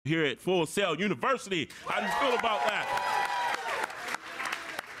here at Full Sail University. How do you feel about that?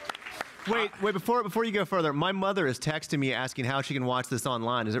 Wait, before you go further, my mother is texting me asking how she can watch this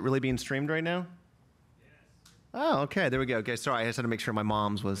online. Is it really being streamed right now? Yes. Oh, okay, there we go. Okay, sorry, I just had to make sure my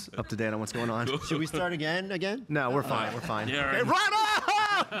mom's was up to date on what's going on. Should we start again? No, we're fine, we're fine. Yeah, okay,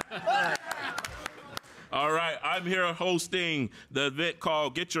 right. All right, I'm here hosting the event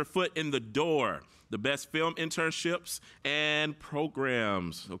called Get Your Foot in the Door, the best film internships and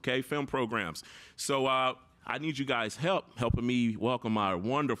programs, okay, film programs. So I need you guys' helping me welcome our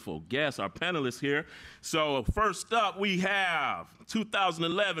wonderful guests, our panelists here. So first up, we have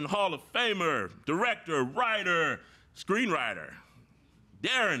 2011 Hall of Famer, director, writer, screenwriter,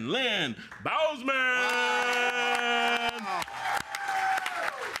 Darren, Lynn, Bousman. Wow.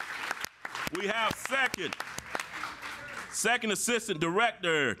 We have second assistant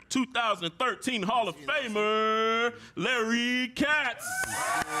director, 2013 Hall of Famer, Larry Katz.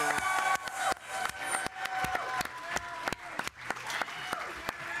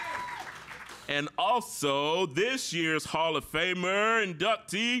 And also this year's Hall of Famer,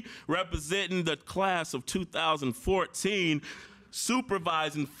 inductee, representing the class of 2014,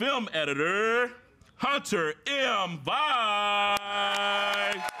 supervising film editor, Hunter M. Vine.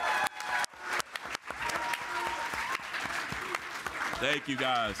 Thank you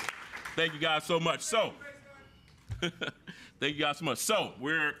guys. Thank you guys so much. So, thank you guys so much. So,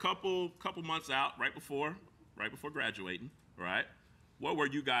 we're a couple months out, right before graduating, right? What were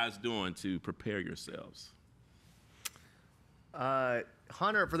you guys doing to prepare yourselves?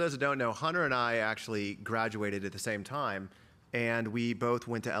 Hunter, for those that don't know, Hunter and I actually graduated at the same time, and we both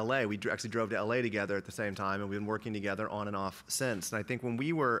went to LA. We actually drove to LA together at the same time, and we've been working together on and off since. And I think when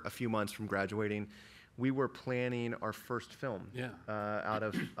we were a few months from graduating, we were planning our first film out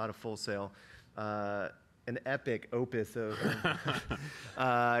of Full Sail, an epic opus of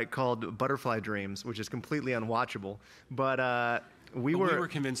called Butterfly Dreams, which is completely unwatchable. But we were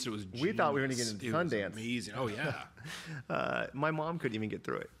convinced it was genius. We thought we were going to get into Sundance. Was amazing. Oh, yeah. My mom couldn't even get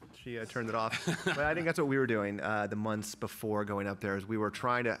through it. She turned it off. But I think that's what we were doing the months before going up there, is we were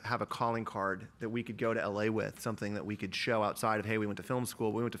trying to have a calling card that we could go to LA with, something that we could show outside of, hey, we went to film school,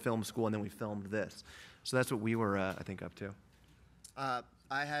 and then we filmed this. So that's what we were, I think, up to.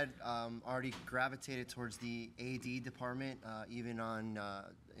 I had already gravitated towards the AD department, even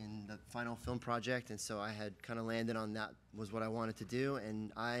in the final film project, and so I had kind of landed on that was what I wanted to do,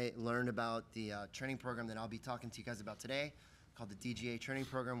 and I learned about the training program that I'll be talking to you guys about today, called the DGA training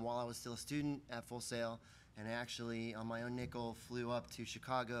program, while I was still a student at Full Sail, and I actually, on my own nickel, flew up to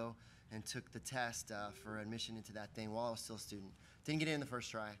Chicago and took the test for admission into that thing while I was still a student. Didn't get in the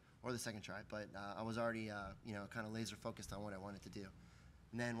first try or the second try, but I was already, kind of laser focused on what I wanted to do.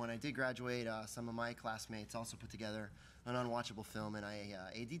 And then when I did graduate, some of my classmates also put together an unwatchable film, and I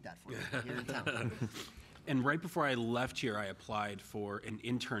AD'd that for me here in town. And right before I left here, I applied for an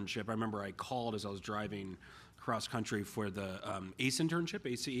internship. I remember I called as I was driving cross country for the ACE internship,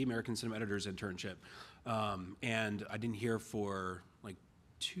 ACE, American Cinema Editors Internship. And I didn't hear for like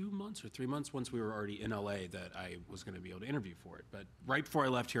 2 months or 3 months once we were already in LA that I was going to be able to interview for it. But right before I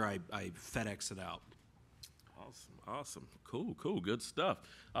left here, I FedExed it out. Awesome. Cool, good stuff.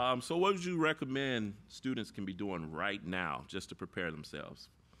 So what would you recommend students can be doing right now just to prepare themselves?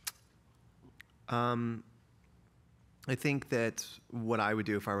 I think that what I would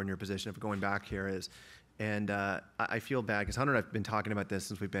do if I were in your position of going back here is, and I feel bad because Hunter and I have been talking about this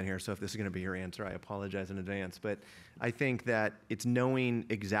since we've been here, so if this is going to be your answer, I apologize in advance. But I think that it's knowing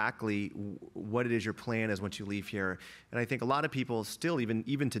exactly what it is your plan is once you leave here. And I think a lot of people still,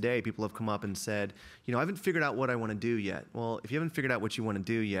 even today, people have come up and said, I haven't figured out what I want to do yet. Well, if you haven't figured out what you want to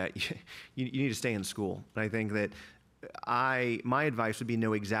do yet, you need to stay in school. And I think that my advice would be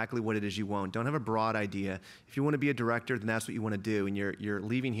know exactly what it is you want. Don't have a broad idea. If you want to be a director, then that's what you want to do. And you're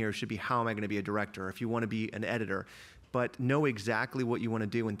leaving here should be, how am I going to be a director? If you want to be an editor, but know exactly what you want to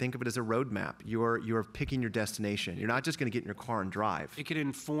do and think of it as a roadmap. You're picking your destination. You're not just going to get in your car and drive. It can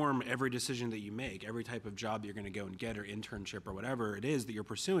inform every decision that you make, every type of job you're going to go and get, or internship, or whatever it is that you're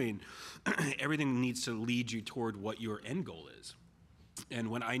pursuing. Everything needs to lead you toward what your end goal is.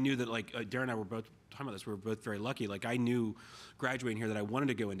 And when I knew that, like Darren and I were both talking about this, we were both very lucky. Like I knew graduating here that I wanted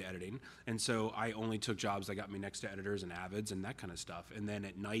to go into editing, and so I only took jobs that got me next to editors and avids and that kind of stuff. And then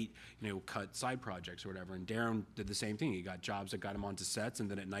at night, cut side projects or whatever. And Darren did the same thing. He got jobs that got him onto sets, and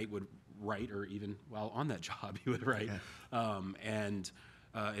then at night would write, or even while on that job, he would write. Yeah.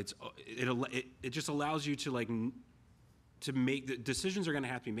 It just allows you to make the decisions are going to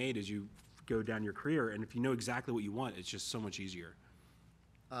have to be made as you go down your career. And if you know exactly what you want, it's just so much easier.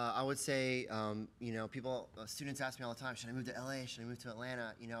 I would say, people, students ask me all the time, should I move to LA? Should I move to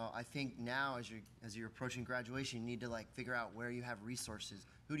Atlanta? I think now as you're approaching graduation, you need to figure out where you have resources.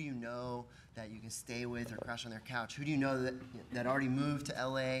 Who do you know that you can stay with or crash on their couch? Who do you know that already moved to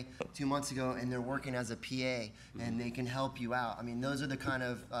LA 2 months ago and they're working as a PA and they can help you out? I mean, those are the kind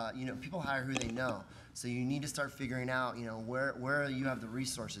of, people hire who they know. So you need to start figuring out, where you have the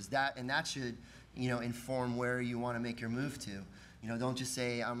resources. That should, inform where you want to make your move to. Don't just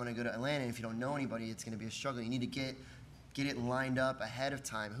say, I'm going to go to Atlanta. If you don't know anybody, it's going to be a struggle. You need to get it lined up ahead of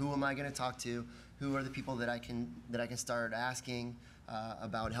time. Who am I going to talk to? Who are the people that I can start asking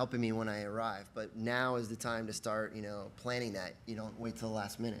about helping me when I arrive? But now is the time to start, planning that. You don't wait till the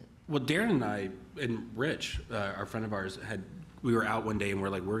last minute. Well, Darren and I, and Rich, our friend of ours, we were out one day and we're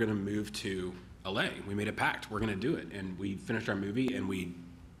like, we're going to move to LA. We made a pact. We're going to do it. And we finished our movie and we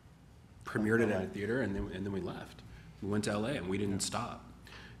premiered it at a theater and then we left. We went to LA and we didn't stop.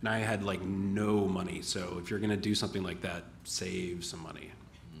 And I had no money. So if you're going to do something like that, save some money.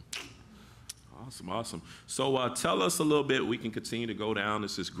 Awesome. So tell us a little bit, we can continue to go down,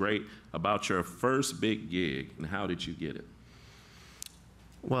 this is great, about your first big gig and how did you get it?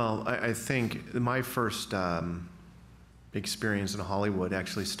 Well, I think my first experience in Hollywood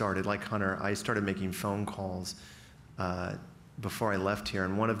actually started, like Hunter, I started making phone calls before I left here,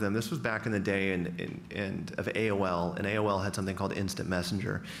 and one of them, this was back in the day of AOL, and AOL had something called Instant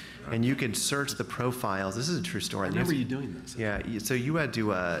Messenger, and you could search the profiles. This is a true story. I remember you doing this. Yeah, so you had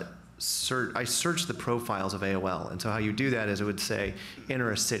to I searched the profiles of AOL, and so how you do that is it would say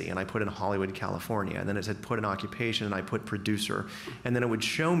enter a city, and I put in Hollywood, California, and then it said put an occupation, and I put producer, and then it would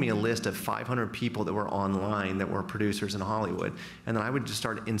show me a list of 500 people that were online that were producers in Hollywood, and then I would just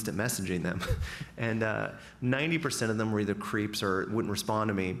start instant messaging them, and 90% of them were either creeps or wouldn't respond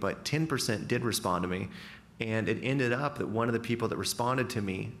to me, but 10% did respond to me, and it ended up that one of the people that responded to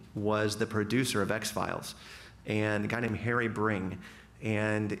me was the producer of X-Files, and a guy named Harry Bring.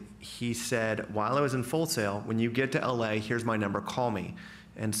 And he said, while I was in Full Sail, when you get to LA, here's my number, call me.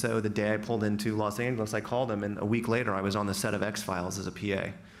 And so the day I pulled into Los Angeles, I called him, and a week later I was on the set of X-Files as a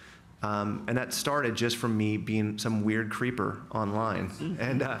PA. And that started just from me being some weird creeper online.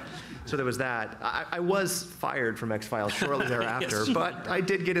 And so there was that. I was fired from X-Files shortly thereafter, but I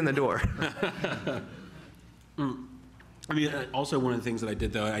did get in the door. I mean, also one of the things that I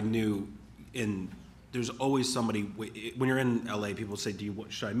did, though, I knew there's always somebody, when you're in LA, people say,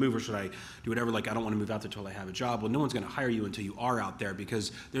 should I move or should I do whatever? I don't want to move out there until I have a job. Well, no one's going to hire you until you are out there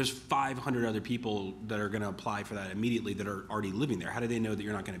because there's 500 other people that are going to apply for that immediately that are already living there. How do they know that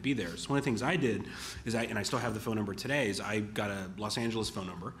you're not going to be there? So one of the things I did is and I still have the phone number today, is I got a Los Angeles phone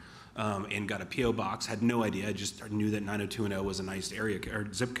number and got a P.O. box, had no idea. I just knew that 90210 was a nice area or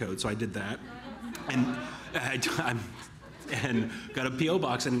zip code, so I did that. And got a P.O.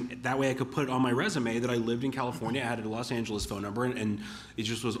 box, and that way I could put it on my resume that I lived in California. I had a Los Angeles phone number, and it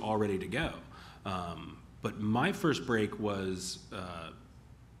just was all ready to go. But my first break was,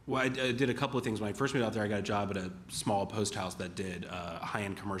 I did a couple of things. When I first moved out there, I got a job at a small post house that did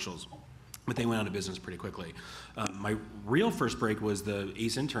high-end commercials, but they went out of business pretty quickly. My real first break was the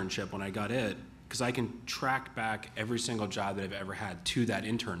ACE internship when I got it, because I can track back every single job that I've ever had to that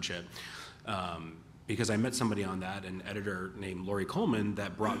internship. Because I met somebody on that, an editor named Lori Coleman,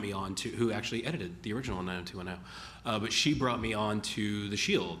 that brought me on to, who actually edited the original 90210. But she brought me on to The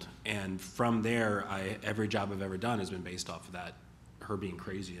Shield, and from there, every job I've ever done has been based off of that, her being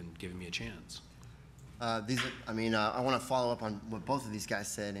crazy and giving me a chance. I want to follow up on what both of these guys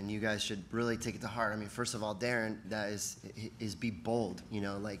said, and you guys should really take it to heart. I mean, first of all, Darren, that is be bold.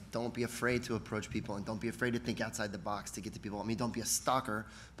 Don't be afraid to approach people, and don't be afraid to think outside the box to get to people. I mean, don't be a stalker,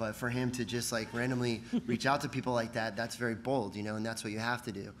 but for him to just randomly reach out to people like that, that's very bold, and that's what you have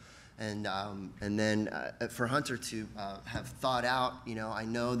to do. And then for Hunter to have thought out, I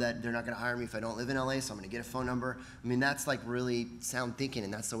know that they're not going to hire me if I don't live in LA, so I'm going to get a phone number. I mean, that's really sound thinking,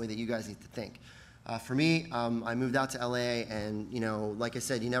 and that's the way that you guys need to think. For me, I moved out to LA, and like I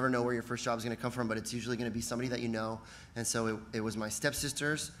said, you never know where your first job is going to come from, but it's usually going to be somebody that you know. And so it was my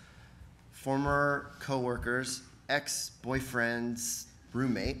stepsister's former coworkers, ex-boyfriend's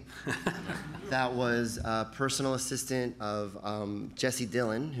roommate, that was a personal assistant of Jesse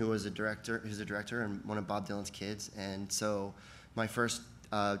Dillon, who's a director and one of Bob Dylan's kids. And so my first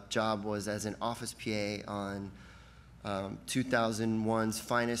job was as an office PA on 2001's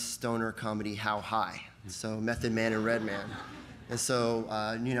finest stoner comedy, How High? So Method Man and Redman. And so,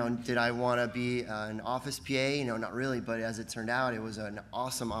 did I want to be an office PA? Not really, but as it turned out, it was an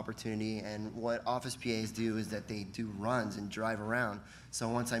awesome opportunity. And what office PAs do is that they do runs and drive around. So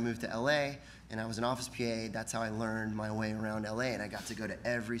once I moved to LA and I was an office PA, that's how I learned my way around LA. And I got to go to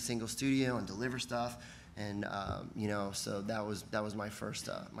every single studio and deliver stuff. And so that was my first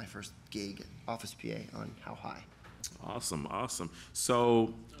gig, office PA on How High. Awesome, awesome.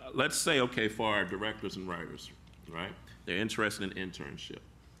 So let's say, okay, for our directors and writers, right? They're interested in internship.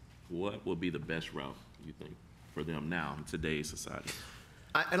 What would be the best route, you think, for them now in today's society?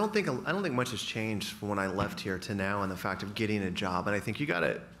 I don't think much has changed from when I left here to now, and the fact of getting a job. And I think you got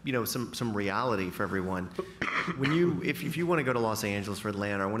to, some reality for everyone. If you want to go to Los Angeles or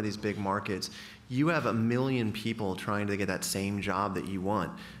Atlanta or one of these big markets, you have 1 million people trying to get that same job that you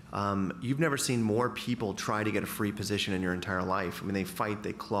want. You've never seen more people try to get a free position in your entire life. I mean, they fight,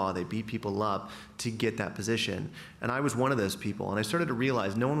 they claw, they beat people up to get that position. And I was one of those people. And I started to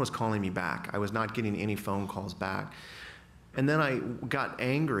realize no one was calling me back. I was not getting any phone calls back. And then I got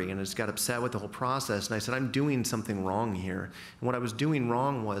angry and just got upset with the whole process. And I said, I'm doing something wrong here. And what I was doing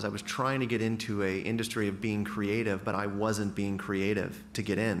wrong was I was trying to get into an industry of being creative, but I wasn't being creative to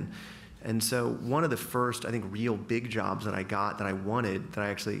get in. And so one of the first, I think, real big jobs that I got that I wanted, that I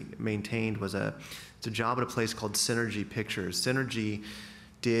actually maintained, was it's a job at a place called Synergy Pictures. Synergy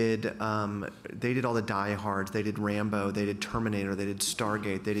did, they did all the Die Hards, they did Rambo, they did Terminator, they did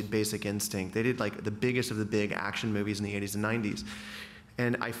Stargate, they did Basic Instinct. They did like the biggest of the big action movies in the 80s and 90s.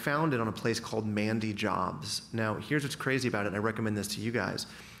 And I found it on a place called Mandy Jobs. Now, here's what's crazy about it, and I recommend this to you guys.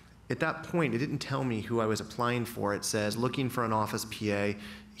 At that point, it didn't tell me who I was applying for. It says, looking for an office PA,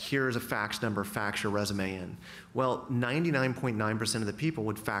 here's a fax number, fax your resume in. Well, 99.9% of the people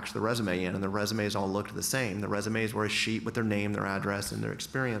would fax the resume in, and the resumes all looked the same. The resumes were a sheet with their name, their address, and their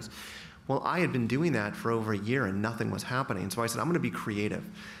experience. Well, I had been doing that for over a year, and nothing was happening. So I said, I'm going to be creative.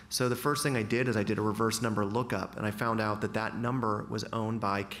 So the first thing I did is I did a reverse number lookup, and I found out that that number was owned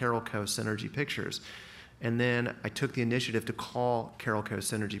by Carolco Synergy Pictures. And then I took the initiative to call Carolco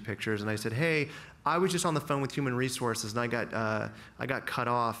Synergy Pictures, and I said, hey, I was just on the phone with Human Resources, and I got cut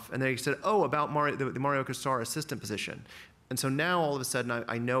off. And they said, oh, about the Mario Casar assistant position. And so now all of a sudden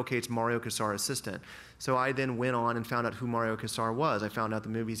I know, okay, it's Mario Casar assistant. So I then went on and found out who Mario Casar was. I found out the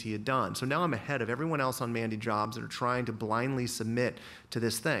movies he had done. So now I'm ahead of everyone else on Mandy Jobs that are trying to blindly submit to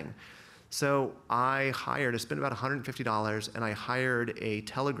this thing. So I spent about $150, and I hired a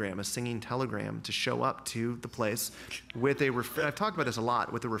telegram, a singing telegram, to show up to the place with I've talked about this a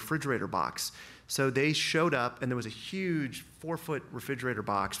lot, with a refrigerator box. So they showed up, and there was a huge 4-foot refrigerator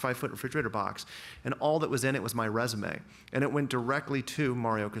box, 5-foot refrigerator box, and all that was in it was my resume. And it went directly to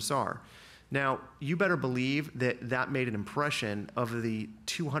Mario Casar. Now, you better believe that that made an impression. Of the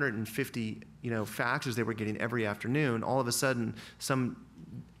 250, faxes they were getting every afternoon. All of a sudden, some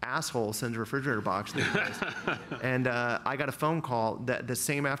asshole sends a refrigerator box to the place. And I got a phone call that the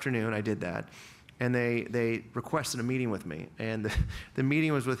same afternoon I did that. And they requested a meeting with me. And the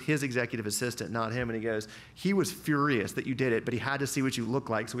meeting was with his executive assistant, not him. And he goes, he was furious that you did it, but he had to see what you look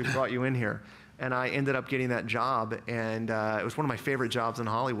like, so we brought you in here. And I ended up getting that job, and it was one of my favorite jobs in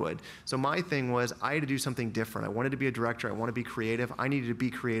Hollywood. So my thing was, I had to do something different. I wanted to be a director. I want to be creative. I needed to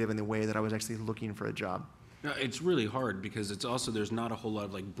be creative in the way that I was actually looking for a job. No, it's really hard because it's also, there's not a whole lot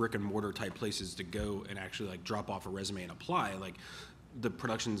of like brick and mortar type places to go and actually like drop off a resume and apply. Like the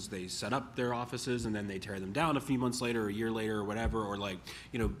productions, they set up their offices and then they tear them down a few months later, or a year later, or whatever. Or like,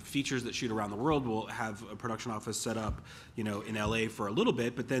 features that shoot around the world will have a production office set up, in LA for a little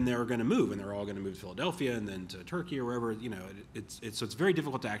bit, but then they're going to move, and they're all going to move to Philadelphia and then to Turkey or wherever. So it's very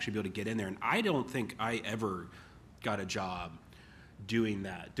difficult to actually be able to get in there. And I don't think I ever got a job doing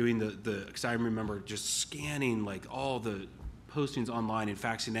that, because I remember just scanning like all the postings online and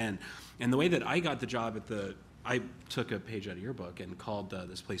faxing in. And the way that I got the job I took a page out of your book and called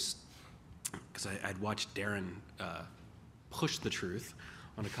this place, because I'd watched Darren push the truth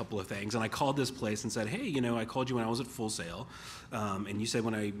on a couple of things. And I called this place and said, hey, I called you when I was at Full Sail, and you said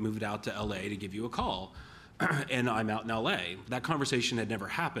when I moved out to LA to give you a call. And I'm out in LA. That conversation had never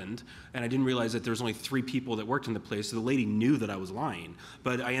happened, and I didn't realize that there was only 3 people that worked in the place, so the lady knew that I was lying.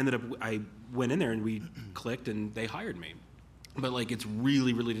 But I went in there and we clicked and they hired me. But like, it's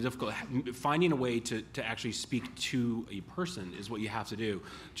really, really difficult. Finding a way to actually speak to a person is what you have to do.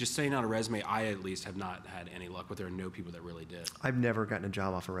 Just saying on a resume, I at least have not had any luck, but there are no people that really did. I've never gotten a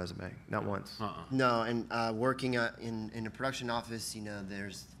job off a resume, not once. No, and working in a production office,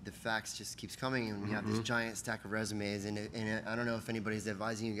 there's the fax just keeps coming, and we have this giant stack of resumes. And I don't know if anybody's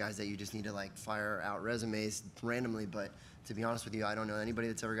advising you guys that you just need to like fire out resumes randomly, but to be honest with you, I don't know anybody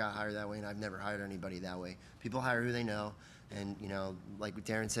that's ever got hired that way, and I've never hired anybody that way. People hire who they know. And, you know, like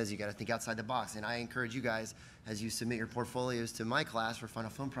Darren says, you got to think outside the box. And I encourage you guys, as you submit your portfolios to my class for Final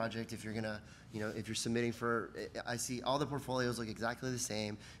Film Project, if you're going to, you know, if you're submitting for, I see all the portfolios look exactly the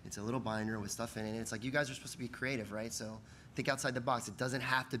same. It's a little binder with stuff in it. And it's like, you guys are supposed to be creative, right? So think outside the box. It doesn't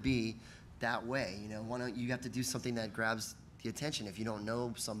have to be that way. You know, you have to do something that grabs the attention. If you don't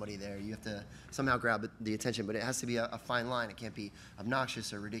know somebody there, you have to somehow grab the attention, but it has to be a fine line. It can't be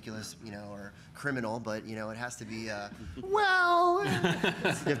obnoxious or ridiculous, you know, or criminal, but, you know, it has to be, well,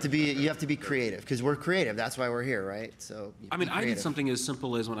 you have to be creative, because we're creative. That's why we're here, right? So, I mean, I did something as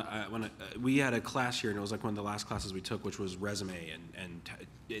simple as when we had a class here, and it was like one of the last classes we took, which was resume, and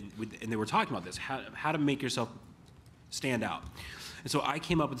they were talking about this, how to make yourself stand out. And so I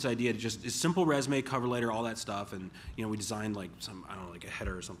came up with this idea to just a simple resume, cover letter, all that stuff, and you know, we designed like some, I don't know, like a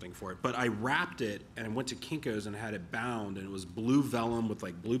header or something for it. But I wrapped it and I went to Kinko's and had it bound, and it was blue vellum with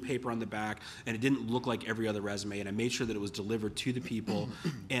like blue paper on the back, and it didn't look like every other resume. And I made sure that it was delivered to the people.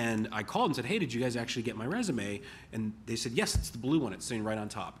 And I called and said, "Hey, did you guys actually get my resume?" And they said, "Yes, it's the blue one. It's sitting right on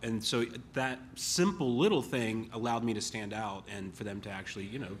top." And so that simple little thing allowed me to stand out and for them to actually,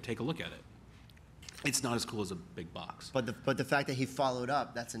 you know, take a look at it. It's not as cool as a big box. But the fact that he followed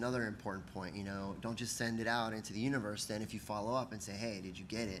up, that's another important point. You know, don't just send it out into the universe. Then if you follow up and say, "Hey, did you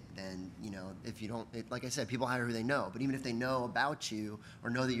get it?" Then, you know, if you don't, like I said, people hire who they know. But even if they know about you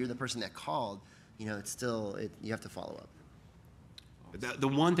or know that you're the person that called, you know, it's still, you have to follow up. The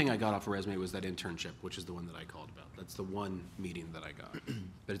one thing I got off a resume was that internship, which is the one that I called about. That's the one meeting that I got.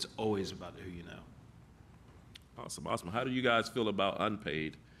 But it's always about who you know. Awesome, awesome. How do you guys feel about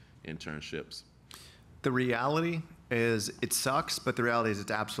unpaid internships? The reality is it sucks, but the reality is it's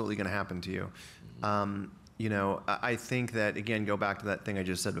absolutely going to happen to you. You know, I think that, again, go back to that thing I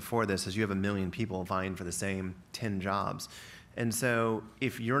just said before this, is you have 1 million people vying for the same 10 jobs. And so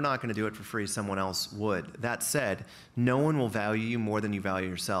if you're not going to do it for free, someone else would. That said, no one will value you more than you value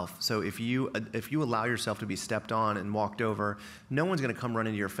yourself. So if you allow yourself to be stepped on and walked over, no one's going to come run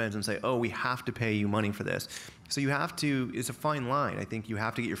into your fence and say, "Oh, we have to pay you money for this." So you have to, it's a fine line. I think you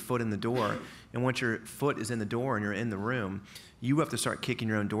have to get your foot in the door. And once your foot is in the door and you're in the room, you have to start kicking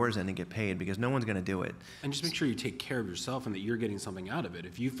your own doors in and get paid, because no one's going to do it. And just make sure you take care of yourself and that you're getting something out of it.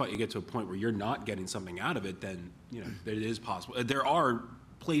 If you get to a point where you're not getting something out of it, then, you know, it is possible. There are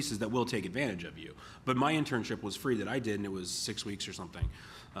places that will take advantage of you. But my internship was free that I did, and it was 6 weeks or something,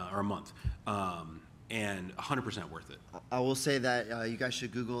 or a month. And 100% worth it. I will say that you guys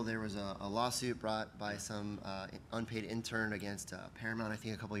should Google. There was a lawsuit brought by some unpaid intern against Paramount, I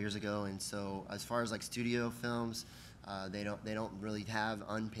think, a couple years ago. And so, as far as like studio films, they don't really have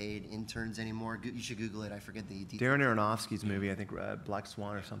unpaid interns anymore. You should Google it. I forget the details. Darren Aronofsky's movie, I think, Black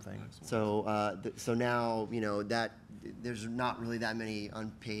Swan or something. So so now, you know, that there's not really that many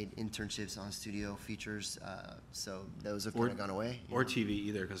unpaid internships on studio features. So those have kind of gone away. Or TV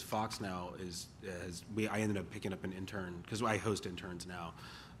either, because Fox now I ended up picking up an intern, because I host interns now,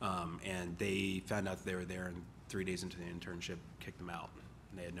 and they found out they were there, and 3 days into the internship, kicked them out.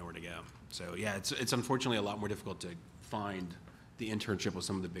 And they had nowhere to go. So yeah, it's unfortunately a lot more difficult to find the internship with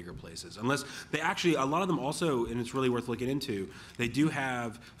some of the bigger places. Unless they actually, a lot of them also, and it's really worth looking into, they do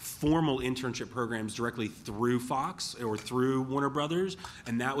have formal internship programs directly through Fox or through Warner Brothers,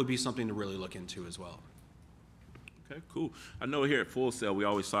 and that would be something to really look into as well. Okay, cool. I know here at Full Sail, we're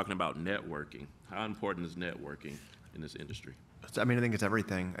always talking about networking. How important is networking in this industry? I mean, I think it's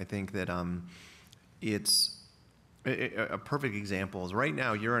everything. I think that it's a perfect example is right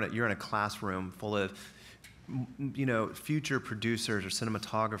now you're in a classroom full of, you know, future producers or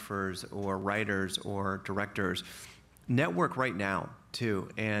cinematographers or writers or directors. Network right now too,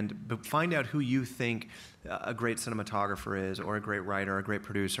 but find out who you think a great cinematographer is, or a great writer, or a great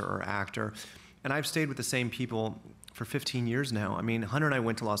producer or actor. And I've stayed with the same people for 15 years now. I mean, Hunter and I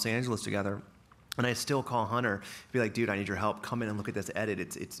went to Los Angeles together, and I still call Hunter, be like, "Dude, I need your help. Come in and look at this edit.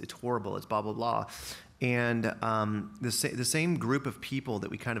 It's horrible. It's blah blah blah." And the same group of people that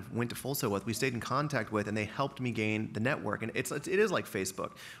we kind of went to Full Sail with, we stayed in contact with, and they helped me gain the network. And it is like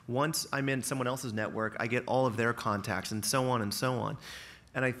Facebook. Once I'm in someone else's network, I get all of their contacts, and so on and so on.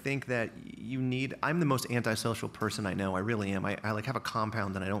 And I think that I'm the most antisocial person I know. I really am. I like have a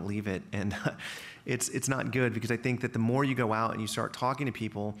compound and I don't leave it. And it's not good, because I think that the more you go out and you start talking to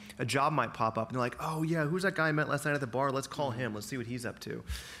people, a job might pop up and they're like, "Oh yeah, who's that guy I met last night at the bar? Let's call him. Let's see what he's up to."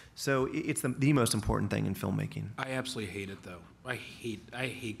 So it's the most important thing in filmmaking. I absolutely hate it though. I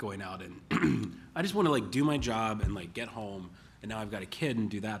hate going out, and I just want to like do my job and like get home. And now I've got a kid and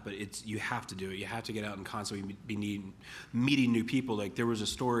do that, but you have to do it. You have to get out and constantly be meeting new people. Like there was a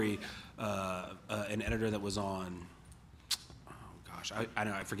story, an editor that was on, gosh, I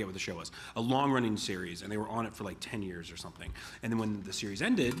don't know, I forget what the show was, a long-running series, and they were on it for like 10 years or something. And then when the series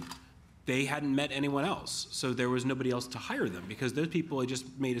ended, they hadn't met anyone else, so there was nobody else to hire them, because those people had just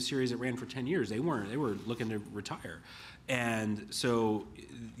made a series that ran for 10 years. They were looking to retire. And so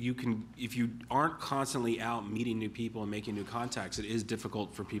you can, if you aren't constantly out meeting new people and making new contacts, it is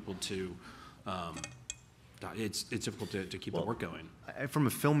difficult for people to, it's difficult to keep the work going. From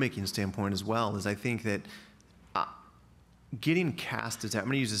a filmmaking standpoint as well, is I think that getting cast is, I'm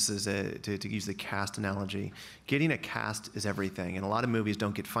going to use this as to use the cast analogy. Getting a cast is everything, and a lot of movies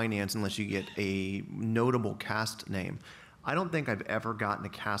don't get financed unless you get a notable cast name. I don't think I've ever gotten a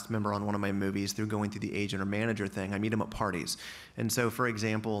cast member on one of my movies through going through the agent or manager thing. I meet them at parties. And so, for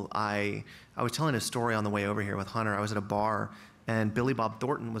example, I was telling a story on the way over here with Hunter. I was at a bar, and Billy Bob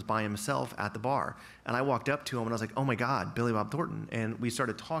Thornton was by himself at the bar. And I walked up to him, and I was like, oh my God, Billy Bob Thornton. And we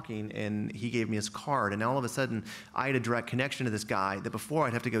started talking, and he gave me his card. And all of a sudden, I had a direct connection to this guy that before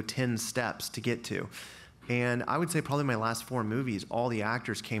I'd have to go 10 steps to get to. And I would say probably my last 4 movies, all the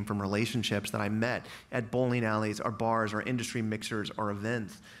actors came from relationships that I met at bowling alleys or bars or industry mixers or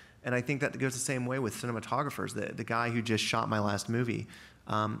events. And I think that goes the same way with cinematographers. The guy who just shot my last movie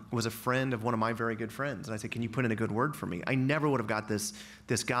was a friend of one of my very good friends. And I said, can you put in a good word for me? I never would have got this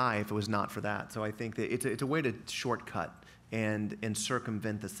guy if it was not for that. So I think that it's a way to shortcut and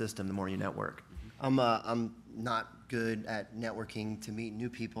circumvent the system the more you network. I'm not good at networking to meet new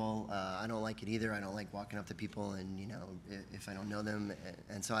people. I don't like it either. I don't like walking up to people and, you know, if I don't know them.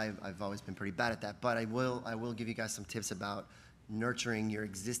 And so I've always been pretty bad at that. But I will give you guys some tips about nurturing your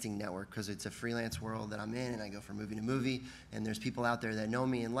existing network, because it's a freelance world that I'm in, and I go from movie to movie, and there's people out there that know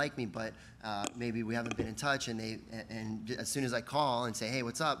me and like me, but maybe we haven't been in touch, and as soon as I call and say, hey,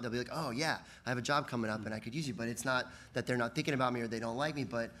 what's up, they'll be like, oh yeah, I have a job coming up and I could use you. But it's not that they're not thinking about me or they don't like me,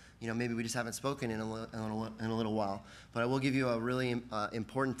 but you know, maybe we just haven't spoken in a little while. But I will give you a really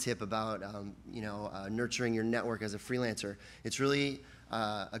important tip about nurturing your network as a freelancer. It's really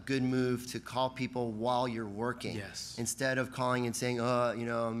a good move to call people while you're working. Yes. Instead of calling and saying,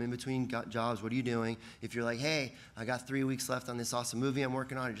 I'm in between jobs, what are you doing? If you're like, hey, I got 3 weeks left on this awesome movie I'm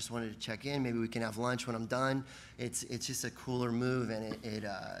working on, I just wanted to check in, maybe we can have lunch when I'm done. It's just a cooler move, and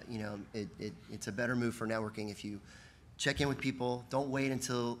it's a better move for networking if you check in with people. Don't wait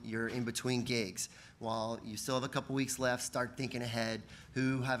until you're in between gigs. While you still have a couple weeks left, start thinking ahead.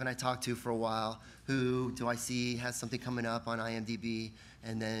 Who haven't I talked to for a while? Who do I see has something coming up on IMDb?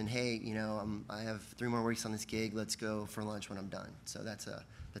 And then, hey, I have 3 more weeks on this gig. Let's go for lunch when I'm done. So that's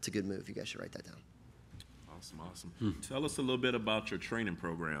a good move. You guys should write that down. Awesome. Tell us a little bit about your training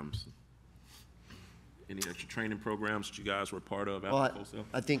programs. Any extra training programs that you guys were part of after wholesale?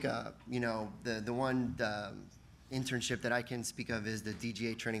 I think the one internship that I can speak of is the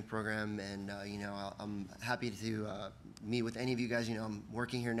DGA training program, and I'm happy to meet with any of you guys. I'm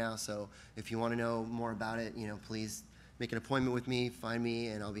working here now, so if you want to know more about it, please make an appointment with me, find me,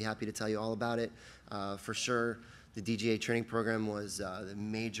 and I'll be happy to tell you all about it. For sure, the DGA training program was the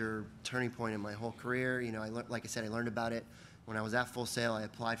major turning point in my whole career. Like I said, I learned about it when I was at Full Sail. I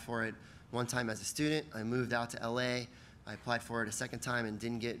applied for it one time as a student. I moved out to LA. I applied for it a second time and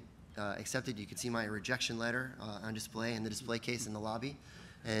didn't get accepted. You can see my rejection letter on display in the display case in the lobby.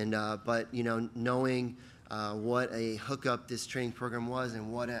 And but knowing what a hookup this training program was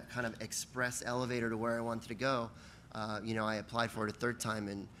and what a kind of express elevator to where I wanted to go, I applied for it a third time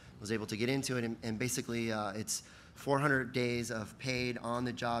and was able to get into it. And basically, it's 400 days of paid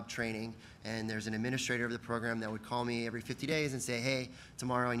on-the-job training, and there's an administrator of the program that would call me every 50 days and say, hey,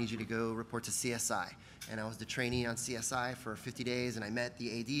 tomorrow I need you to go report to CSI. And I was the trainee on CSI for 50 days, and I met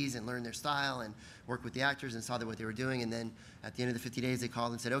the ADs and learned their style and worked with the actors and saw what they were doing. And then at the end of the 50 days, they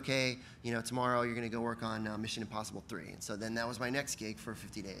called and said, okay, tomorrow you're going to go work on Mission Impossible 3. And so then that was my next gig for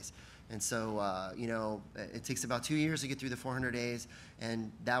 50 days. And so, it takes about 2 years to get through the 400 days, and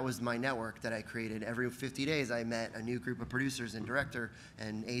that was my network that I created. Every 50 days, I met a new group of producers and director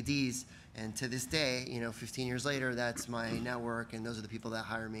and ADs, and to this day, 15 years later, that's my network, and those are the people that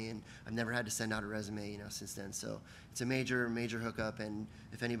hire me, and I've never had to send out a resume, since then. So it's a major, major hookup, and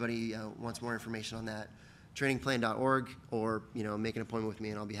if anybody wants more information on that, trainingplan.org, or, make an appointment with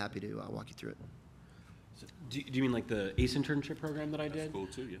me, and I'll be happy to walk you through it. Do you mean like the ACE internship program that I did? That's cool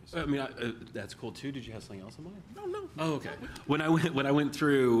too, yes. I mean, that's cool too. Did you have something else in mind? No. Oh, okay. When I went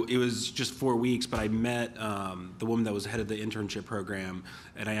through, it was just 4 weeks, but I met the woman that was head of the internship program,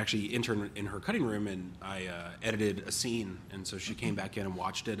 and I actually interned in her cutting room, and I edited a scene, and so she came back in and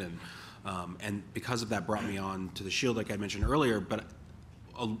watched it, and because of that brought me on to the Shield, like I mentioned earlier. But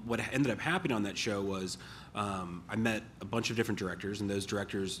what ended up happening on that show was I met a bunch of different directors, and those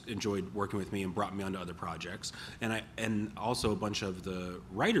directors enjoyed working with me and brought me onto other projects. And also a bunch of the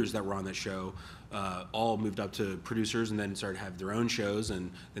writers that were on that show all moved up to producers and then started to have their own shows,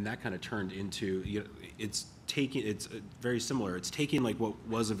 and then that kind of turned into, it's very similar. It's taking like what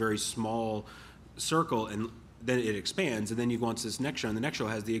was a very small circle and then it expands, and then you go on to this next show, and the next show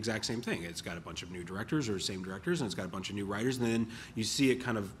has the exact same thing. It's got a bunch of new directors or same directors, and it's got a bunch of new writers, and then you see it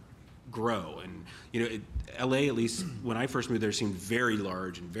kind of grow. And LA, at least when I first moved there, seemed very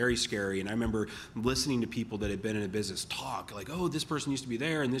large and very scary. And I remember listening to people that had been in a business talk like, oh, this person used to be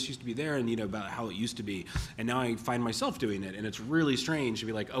there and this used to be there, and about how it used to be. And now I find myself doing it, and it's really strange to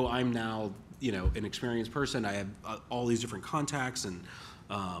be like, oh, I'm now an experienced person. I have all these different contacts, and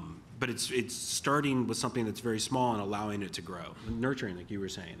but it's starting with something that's very small and allowing it to grow, nurturing, like you were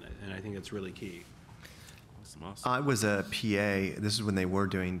saying, and I think that's really key. I was a PA. This is when they were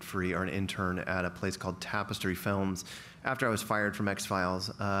doing free, or an intern at a place called Tapestry Films. After I was fired from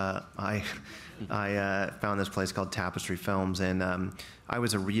X-Files, I found this place called Tapestry Films, and I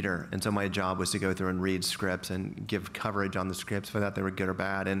was a reader, and so my job was to go through and read scripts and give coverage on the scripts, whether they were good or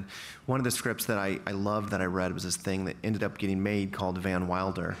bad. And one of the scripts that I loved that I read was this thing that ended up getting made called Van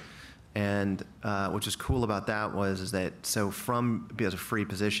Wilder. And what was cool about that is that, so as a free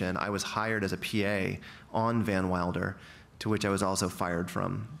position, I was hired as a PA on Van Wilder, to which I was also fired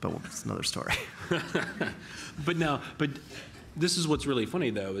from, but it's another story. But this is what's really funny,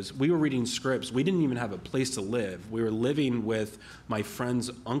 though, is we were reading scripts. We didn't even have a place to live. We were living with my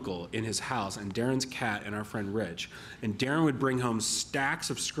friend's uncle in his house, and Darren's cat and our friend Rich. And Darren would bring home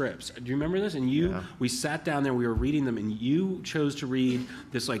stacks of scripts. Do you remember this? And we sat down there, we were reading them, and you chose to read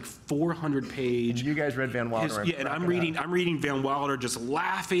this like 400-page. You guys read Van Wilder. And I'm reading Van Wilder, just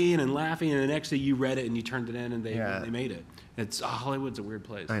laughing, and the next day you read it and you turned it in, and they made it. Hollywood's a weird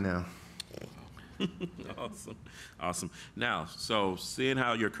place. I know. Awesome. Now, so seeing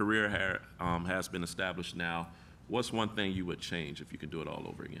how your career has been established now, what's one thing you would change if you could do it all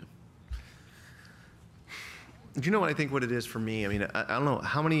over again? Do you know what I think what it is for me? I mean, I don't know,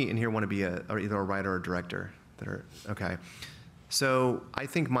 how many in here want to be either a writer or a director? Okay. So I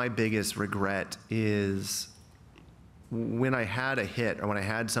think my biggest regret is when I had a hit, or when I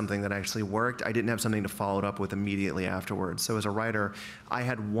had something that actually worked, I didn't have something to follow it up with immediately afterwards. So as a writer, I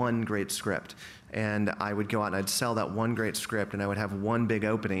had one great script, and I would go out and I'd sell that one great script, and I would have one big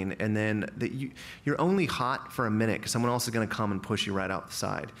opening, and then you're only hot for a minute because someone else is going to come and push you right out the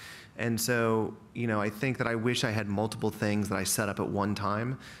side. And so, I think that I wish I had multiple things that I set up at one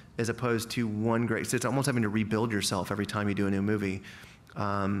time, as opposed to one great. So it's almost having to rebuild yourself every time you do a new movie.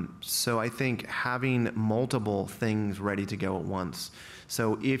 So I think having multiple things ready to go at once.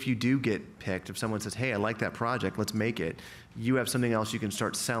 So if you do get picked, if someone says, hey, I like that project, let's make it, you have something else you can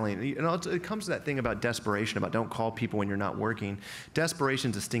start selling. It comes to that thing about desperation, about don't call people when you're not working.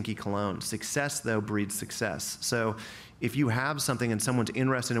 Desperation's a stinky cologne. Success, though, breeds success. So if you have something and someone's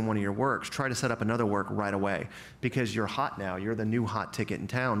interested in one of your works, try to set up another work right away, because you're hot now. You're the new hot ticket in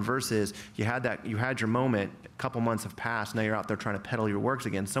town, versus you had your moment, a couple months have passed, now you're out there trying to peddle your works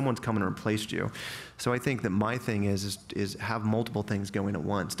again. Someone's coming and replaced you. So I think that my thing is have multiple things going at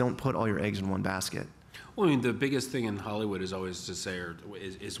once. Don't put all your eggs in one basket. Well, I mean, the biggest thing in Hollywood is always to say,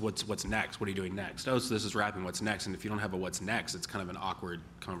 is what's next? What are you doing next? Oh, so this is wrapping. What's next? And if you don't have a what's next, it's kind of an awkward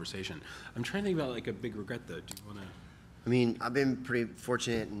conversation. I'm trying to think about like a big regret, though. Do you want to? I mean, I've been pretty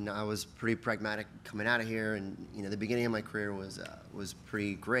fortunate, and I was pretty pragmatic coming out of here. And the beginning of my career was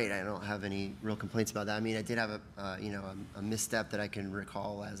pretty great. I don't have any real complaints about that. I mean, I did have a misstep that I can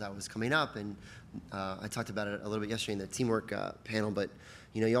recall as I was coming up, and I talked about it a little bit yesterday in the teamwork panel. But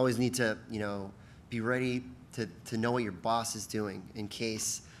you always need to be ready to know what your boss is doing in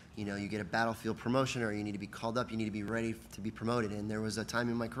case you get a battlefield promotion or you need to be called up. You need to be ready to be promoted. And there was a time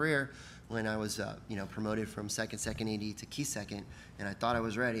in my career when I was promoted from second AD to key second, and I thought I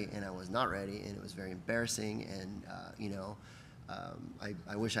was ready, and I was not ready, and it was very embarrassing. And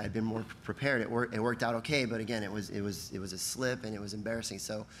I wish I had been more prepared. It worked out okay, but again, it was a slip, and it was embarrassing.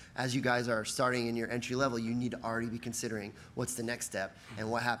 So as you guys are starting in your entry level, you need to already be considering what's the next step, and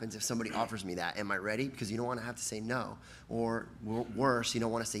what happens if somebody offers me that. Am I ready? Because you don't want to have to say no, or worse, you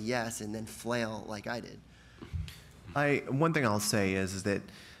don't want to say yes and then flail like I did. One thing I'll say is that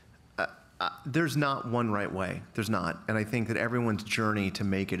there's not one right way. There's not. And I think that everyone's journey to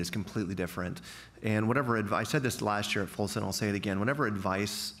make it is completely different. And whatever advice, I said this last year at Folsom, I'll say it again, whatever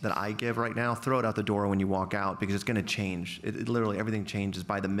advice that I give right now, throw it out the door when you walk out, because it's going to change. It literally, everything changes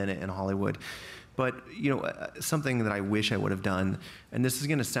by the minute in Hollywood. But, you know, something that I wish I would have done, and this is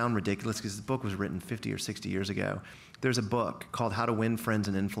going to sound ridiculous because the book was written 50 or 60 years ago. There's a book called How to Win Friends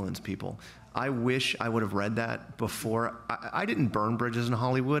and Influence People. I wish I would have read that before. I didn't burn bridges in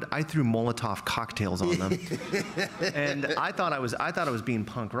Hollywood. I threw Molotov cocktails on them. And I thought I was being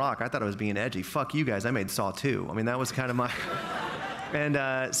punk rock. I thought I was being edgy. Fuck you guys, I made Saw 2. I mean, that was kind of my...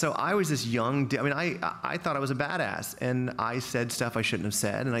 And so I was this young, I mean, I thought I was a badass, and I said stuff I shouldn't have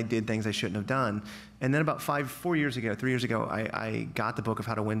said, and I did things I shouldn't have done. And then about 3 years ago, I got the book of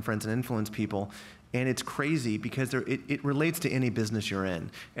How to Win Friends and Influence People, and it's crazy because it relates to any business you're in,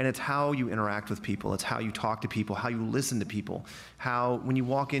 and it's how you interact with people, it's how you talk to people, how you listen to people, how when you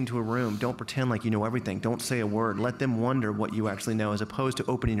walk into a room, don't pretend like you know everything, don't say a word, let them wonder what you actually know, as opposed to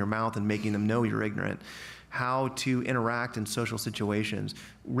opening your mouth and making them know you're ignorant. How to interact in social situations.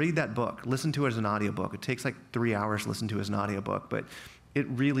 Read that book. Listen to it as an audiobook. It takes like 3 hours to listen to it as an audiobook, but it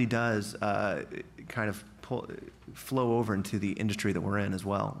really does kind of flow over into the industry that we're in as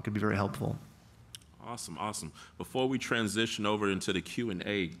well. It could be very helpful. Awesome, awesome. Before we transition over into the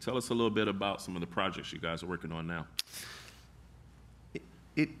Q&A, tell us a little bit about some of the projects you guys are working on now.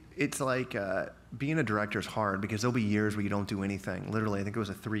 It's like being a director is hard because there'll be years where you don't do anything. Literally, I think it was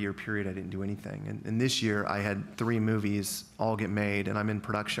a 3-year period I didn't do anything. And this year I had 3 movies all get made, and I'm in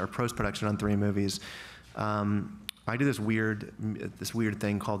production or post-production on 3 movies. I do this weird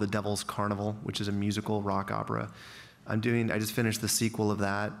thing called The Devil's Carnival, which is a musical rock opera. I just finished the sequel of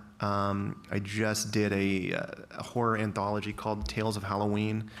that. I just did a horror anthology called Tales of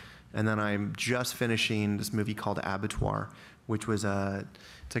Halloween. And then I'm just finishing this movie called Abattoir, which was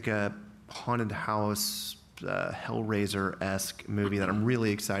it's like a haunted house, Hellraiser-esque movie that I'm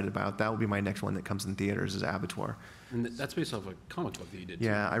really excited about. That will be my next one that comes in theaters, is Abattoir. And that's based off a comic book that you did, too.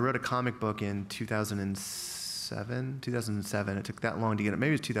 Yeah, I wrote a comic book in 2007. It took that long to get it. Maybe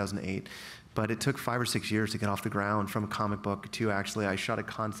it was 2008. But it took 5 or 6 years to get off the ground from a comic book to actually, I shot a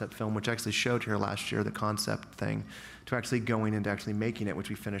concept film, which actually showed here last year, the concept thing, to actually going into actually making it, which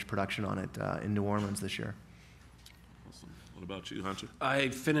we finished production on it in New Orleans this year. Awesome. What about you, Hunter? I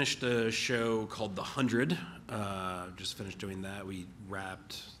finished a show called The 100. Just finished doing that. We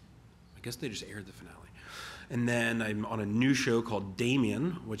wrapped, I guess they just aired the finale. And then I'm on a new show called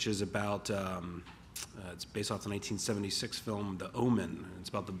Damien, which is about, it's based off the 1976 film The Omen, and it's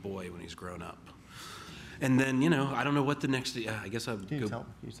about the boy when he's grown up. And then, you know, I don't know what the next, I guess I'll Can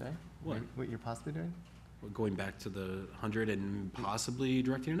you say what you're possibly doing? Going back to the 100 and possibly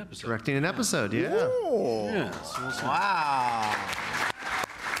directing an episode. Directing an episode, yeah. Ooh. Yeah, so we'll see. Wow.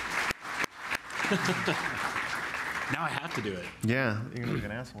 Now I have to do it. Yeah, you're gonna be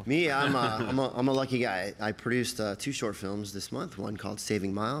an asshole. Me, I'm a lucky guy. I produced 2 short films this month, one called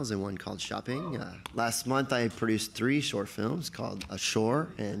Saving Miles and one called Shopping. Last month I produced 3 short films called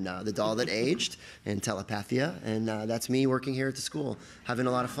Ashore and The Doll That Aged and Telepathia, and that's me working here at the school, having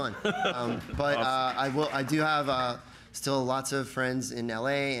a lot of fun. But I do have still lots of friends in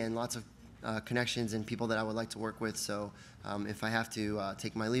LA and lots of connections and people that I would like to work with, so if I have to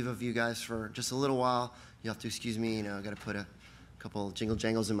take my leave of you guys for just a little while, you'll have to excuse me. You know, I got to put a couple jingle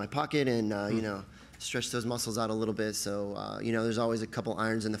jangles in my pocket and you know, stretch those muscles out a little bit. So you know, there's always a couple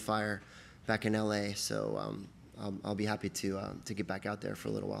irons in the fire back in LA. So I'll be happy to get back out there for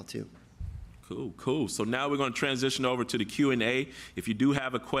a little while too. Cool, cool. So now we're going to transition over to the Q&A. If you do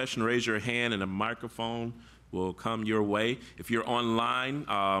have a question, raise your hand and a microphone will come your way. If you're online,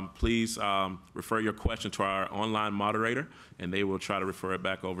 please refer your question to our online moderator, and they will try to refer it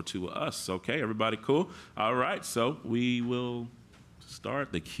back over to us. Okay, everybody cool? All right, so we will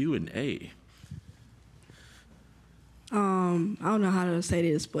start the Q&A. I don't know how to say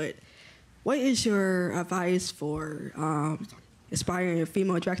this, but what is your advice for aspiring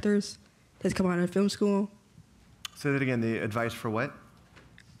female directors that's come out of film school? Say that again, the advice for what?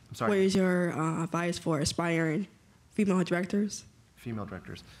 I'm sorry. What is your advice for aspiring female directors? Female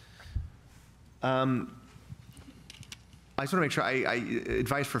directors. I just want to make sure,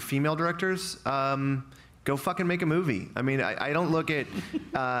 advice for female directors, go fucking make a movie. I mean, I don't look at,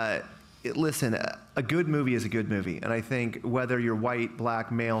 listen, a good movie is a good movie. And I think whether you're white,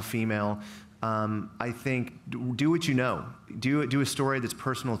 black, male, female, I think do what you know. Do a story that's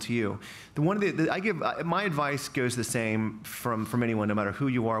personal to you. My advice goes the same from anyone, no matter who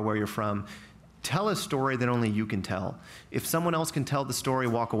you are, where you're from. Tell a story that only you can tell. If someone else can tell the story,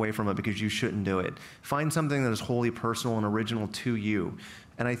 walk away from it because you shouldn't do it. Find something that is wholly personal and original to you.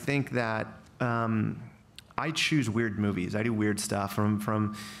 And I think that I choose weird movies. I do weird stuff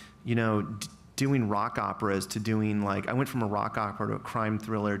from you know, doing rock operas to doing I went from a rock opera to a crime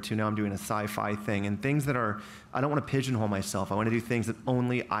thriller to now I'm doing a sci-fi thing, and things that I don't want to pigeonhole myself. I want to do things that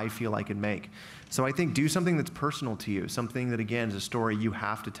only I feel I can make. So I think do something that's personal to you, something that, again, is a story you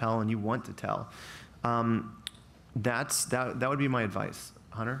have to tell and you want to tell. That would be my advice.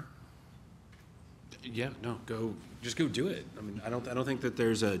 Hunter? Yeah, no, just go do it. I mean, I don't think that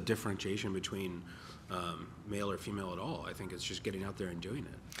there's a differentiation between male or female at all. I think it's just getting out there and doing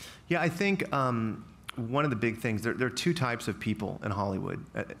it. Yeah, I think one of the big things, there are two types of people in Hollywood,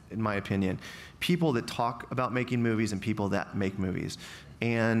 in my opinion. People that talk about making movies and people that make movies.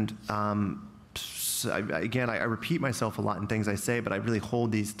 And again, I repeat myself a lot in things I say, but I really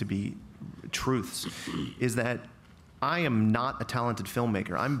hold these to be truths, is that I am not a talented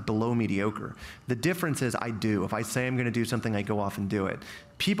filmmaker. I'm below mediocre. The difference is I do. If I say I'm going to do something, I go off and do it.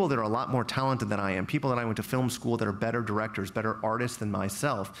 People that are a lot more talented than I am, people that I went to film school that are better directors, better artists than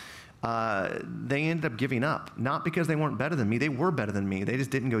myself, they ended up giving up. Not because they weren't better than me. They were better than me. They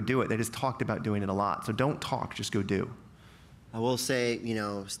just didn't go do it. They just talked about doing it a lot. So don't talk, just go do. I will say,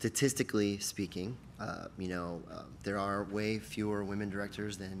 statistically speaking, there are way fewer women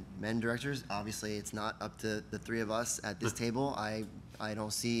directors than men directors. Obviously, it's not up to the three of us at this table. I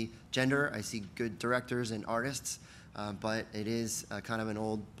don't see gender. I see good directors and artists, but it is kind of an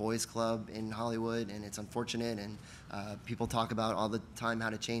old boys club in Hollywood, and it's unfortunate, and people talk about all the time how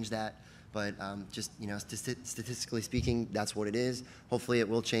to change that. But just, statistically speaking, that's what it is. Hopefully it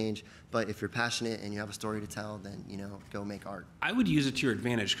will change. But if you're passionate and you have a story to tell, then, go make art. I would use it to your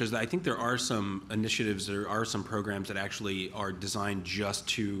advantage, because I think there are some initiatives, there are some programs that actually are designed just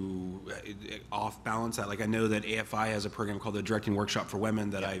to off-balance that. Like, I know that AFI has a program called the Directing Workshop for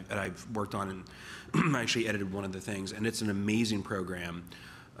Women that I've worked on, and I actually edited one of the things. And it's an amazing program.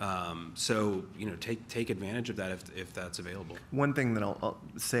 So, take advantage of that if that's available. One thing that I'll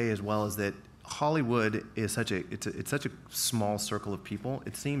say as well is that Hollywood is it's such a small circle of people.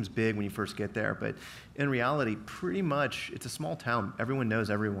 It seems big when you first get there, but in reality, pretty much it's a small town. Everyone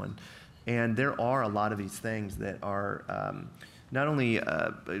knows everyone. And there are a lot of these things that are not only,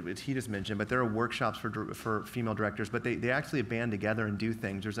 he just mentioned, but there are workshops for female directors, but they actually band together and do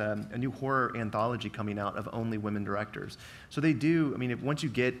things. There's a new horror anthology coming out of only women directors. So they do, once you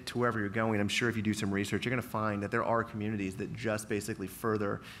get to wherever you're going, I'm sure if you do some research, you're going to find that there are communities that just basically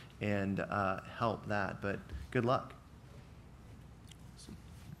further and help that. But good luck.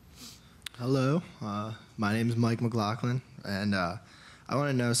 Hello, my name is Mike McLaughlin, and I want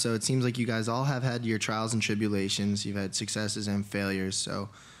to know, so it seems like you guys all have had your trials and tribulations. You've had successes and failures. So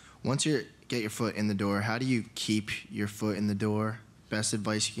once you get your foot in the door, how do you keep your foot in the door? Best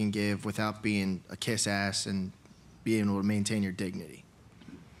advice you can give without being a kiss ass and being able to maintain your dignity.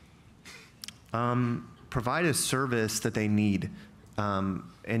 Provide a service that they need,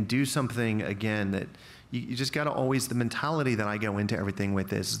 and do something, again, that you just got to always, the mentality that I go into everything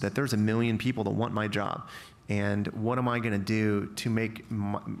with is that there's a million people that want my job. And what am I going to do to make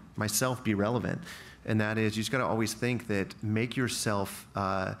myself be relevant? And that is, you just got to always think that make yourself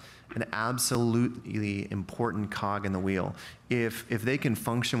an absolutely important cog in the wheel. If they can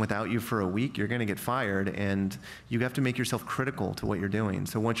function without you for a week, you're going to get fired, and you have to make yourself critical to what you're doing.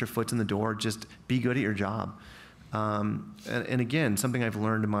 So once your foot's in the door, just be good at your job. And again, something I've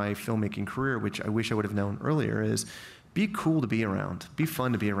learned in my filmmaking career, which I wish I would have known earlier, is be cool to be around, be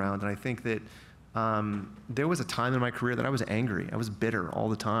fun to be around. And I think that there was a time in my career that I was angry. I was bitter all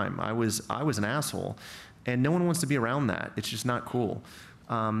the time. I was an asshole, and no one wants to be around that. It's just not cool.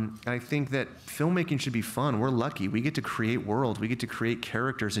 And I think that filmmaking should be fun. We're lucky. We get to create worlds. We get to create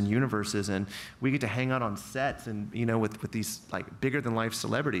characters and universes, and we get to hang out on sets and, with these bigger than life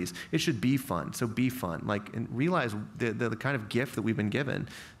celebrities. It should be fun. So be fun. And realize the kind of gift that we've been given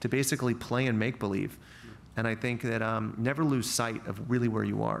to basically play and make believe. And I think that never lose sight of really where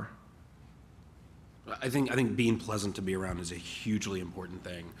you are. I think being pleasant to be around is a hugely important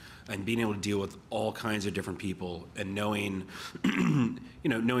thing, and being able to deal with all kinds of different people, and knowing,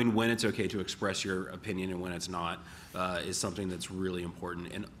 knowing when it's okay to express your opinion and when it's not, is something that's really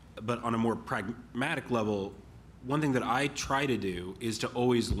important. But on a more pragmatic level, one thing that I try to do is to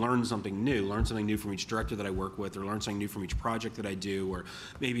always learn something new from each director that I work with, or learn something new from each project that I do, or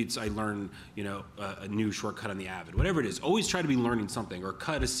maybe I learn, a new shortcut on the Avid, whatever it is. Always try to be learning something, or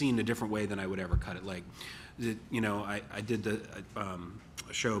cut a scene a different way than I would ever cut it. I did the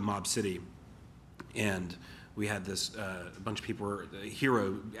show Mob City, and we had this, a bunch of people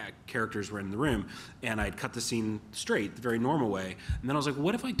hero characters were in the room, and I'd cut the scene straight, the very normal way. And then I was like,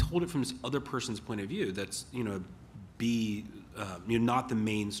 what if I told it from this other person's point of view that's, not the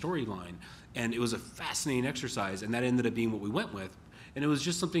main storyline? And it was a fascinating exercise, and that ended up being what we went with. And it was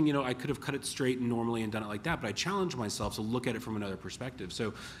just something, you know, I could have cut it straight and normally and done it like that, but I challenged myself to look at it from another perspective.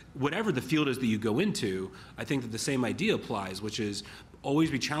 So whatever the field is that you go into, I think that the same idea applies, which is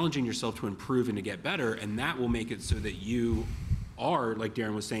always be challenging yourself to improve and to get better, and that will make it so that you are, like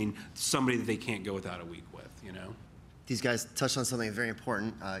Darren was saying, somebody that they can't go without a week with, you know? These guys touched on something very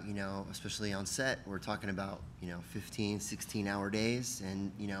important, you know, especially on set. We're talking about, you know, 15, 16-hour days. And,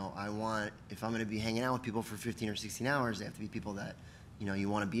 you know, if I'm going to be hanging out with people for 15 or 16 hours, they have to be people that, you know, you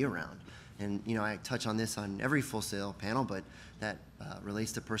want to be around. And, you know, I touch on this on every Full Sail panel, but that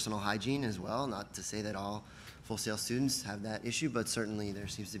relates to personal hygiene as well. Not to say that all Full Sail students have that issue, but certainly there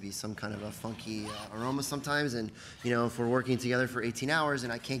seems to be some kind of a funky aroma sometimes. And, you know, if we're working together for 18 hours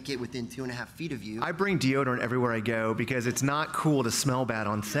and I can't get within 2.5 feet of you. I bring deodorant everywhere I go because it's not cool to smell bad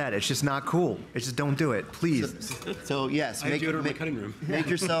on set. It's just not cool. It's just don't do it, please. So yes, I have deodorant in my cutting room. Make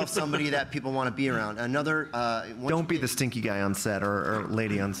yourself somebody that people want to be around. Another. Don't be the stinky guy on set or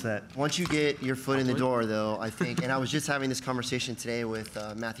lady on set. Once you get your foot in the door, though, I think, and I was just having this conversation today with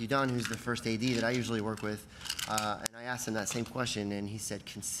Matthew Dunn, who's the first AD that I usually work with, and I asked him that same question, and he said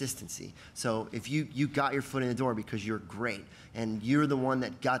consistency. So if you got your foot in the door because you're great, and you're the one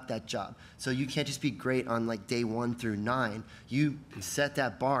that got that job, so you can't just be great on like day 1 through 9. You set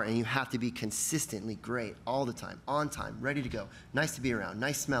that bar, and you have to be consistently great all the time, on time, ready to go, nice to be around,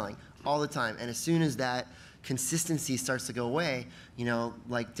 nice smelling, all the time. And as soon as that consistency starts to go away, you know,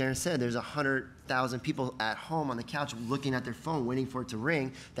 like Darren said, there's 100,000 people at home on the couch looking at their phone, waiting for it to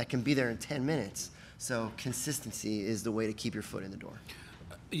ring, that can be there in 10 minutes. So consistency is the way to keep your foot in the door.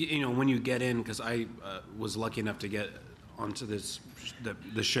 You know, when you get in, because I was lucky enough to get onto this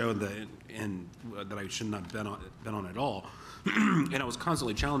the show that I should not have been on at all, and I was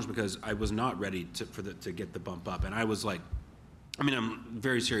constantly challenged because I was not ready to get the bump up, and I was like, I mean, I'm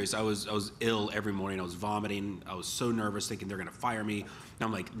very serious. I was ill every morning. I was vomiting. I was so nervous, thinking they're gonna fire me. And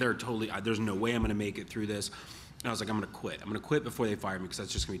I'm like, there's no way I'm gonna make it through this. And I was like, I'm gonna quit. I'm gonna quit before they fire me because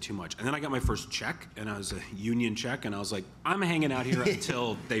that's just gonna be too much. And then I got my first check, and I was a union check, and I was like, I'm hanging out here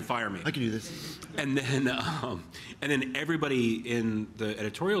until they fire me. I can do this. And then everybody in the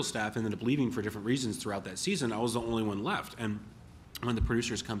editorial staff ended up leaving for different reasons throughout that season. I was the only one left. And when the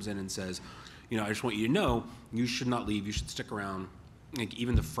producers comes in and says, you know, I just want you to know, you should not leave. You should stick around. Like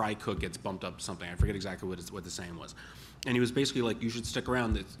even the fry cook gets bumped up something. I forget exactly what the saying was. And he was basically like, you should stick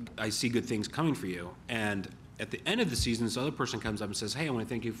around. I see good things coming for you. And at the end of the season, this other person comes up and says, hey, I want to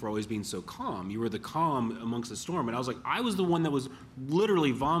thank you for always being so calm. You were the calm amongst the storm. And I was like, I was the one that was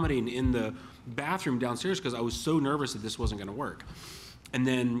literally vomiting in the bathroom downstairs because I was so nervous that this wasn't going to work. And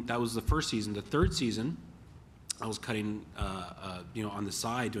then that was the first season. The third season, I was cutting, you know, on the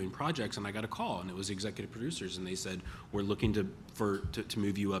side doing projects, and I got a call, and it was executive producers, and they said, we're looking to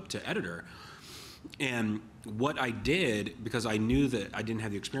move you up to editor. And what I did, because I knew that I didn't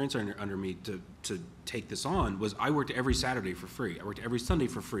have the experience under me to take this on, was I worked every Saturday for free. I worked every Sunday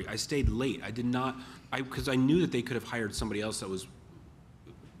for free. I stayed late. I did not, because I knew that they could have hired somebody else that was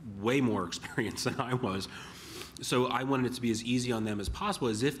way more experienced than I was. So I wanted it to be as easy on them as possible,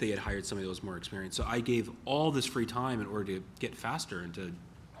 as if they had hired somebody that was more experienced. So I gave all this free time in order to get faster and to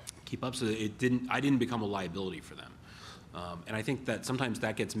keep up, so that I didn't become a liability for them. And I think that sometimes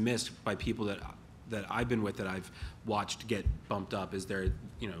that gets missed by people that I've been with, that I've watched get bumped up. Is they're,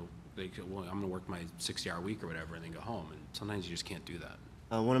 you know, they go, well, I'm going to work my 60-hour week or whatever, and then go home. And sometimes you just can't do that.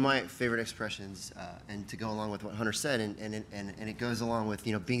 One of my favorite expressions, and to go along with what Hunter said, and it goes along with,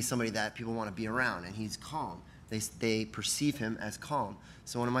 you know, being somebody that people want to be around, and he's calm. They perceive him as calm.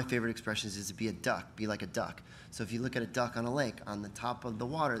 So one of my favorite expressions is to be a duck, be like a duck. So if you look at a duck on a lake, on the top of the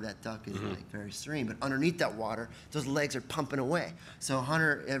water, that duck is like very serene, but underneath that water, those legs are pumping away. So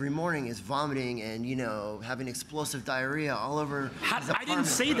Hunter every morning is vomiting and, you know, having explosive diarrhea all over his apartment. I didn't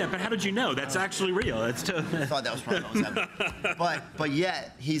say that, but how did you know? That's actually real. That's I thought that was probably what was happening. But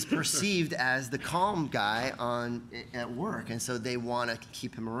yet he's perceived as the calm guy at work, and so they want to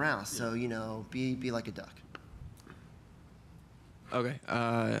keep him around. So, you know, be like a duck. Okay.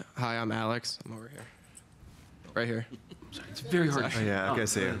 Hi, I'm Alex. I'm over here. Right here. It's very hard. Oh, yeah, okay,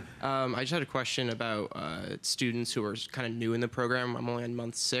 see you. I just had a question about students who are kind of new in the program. I'm only on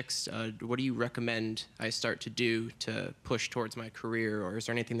month 6. What do you recommend I start to do to push towards my career, or is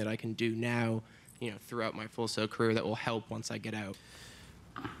there anything that I can do now, you know, throughout my Full Sail career that will help once I get out?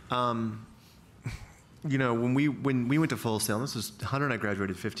 You know, when we went to Full Sail, this was Hunter and I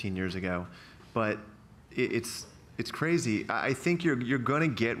graduated 15 years ago, but it's crazy. I think you're going to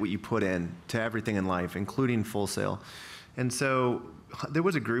get what you put in to everything in life, including Full Sail. And so there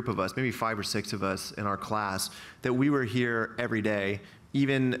was a group of us, maybe 5 or 6 of us in our class, that we were here every day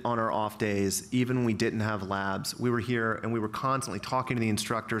even on our off days, even when we didn't have labs, we were here and we were constantly talking to the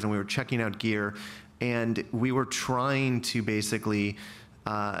instructors and we were checking out gear, and we were trying to basically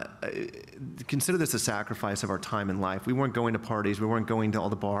consider this a sacrifice of our time in life. We weren't going to parties, we weren't going to all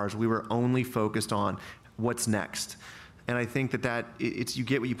the bars, we were only focused on what's next. And I think that it's you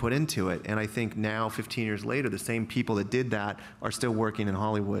get what you put into it. And I think now, 15 years later, the same people that did that are still working in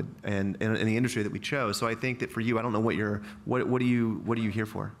Hollywood and in the industry that we chose. So I think that for you, I don't know what are you here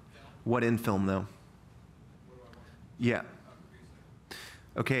for? What in film though? Yeah.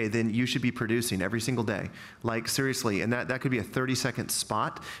 Okay, then you should be producing every single day. Like, seriously, and that could be a 30-second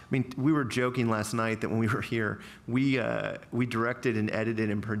spot. I mean, we were joking last night that when we were here, we directed and edited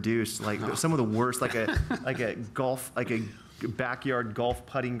and produced like some of the worst, like a backyard golf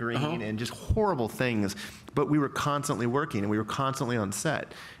putting green and just horrible things. But we were constantly working and we were constantly on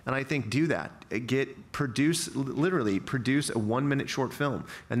set. And I think do that. Literally produce a 1-minute short film.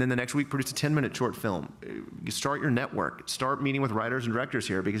 And then the next week produce a 10-minute short film. Start your network. Start meeting with writers and directors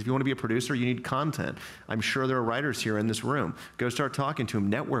here, because if you want to be a producer, you need content. I'm sure there are writers here in this room. Go start talking to them,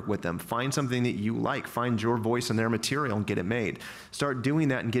 network with them, find something that you like, find your voice in their material and get it made. Start doing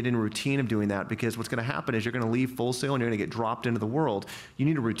that and get in a routine of doing that, because what's going to happen is you're going to leave Full Sail and you're going to get dropped into the world. You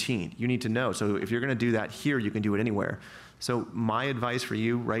need a routine. You need to know. So if you're going to do that here, you can do it anywhere. So my advice for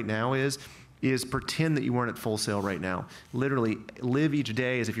you right now is pretend that you weren't at Full Sail right now. Literally live each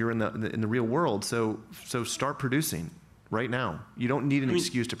day as if you're in the real world. So start producing right now. You don't need an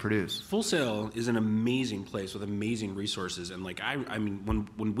excuse to produce. Full Sail is an amazing place with amazing resources, and like I mean,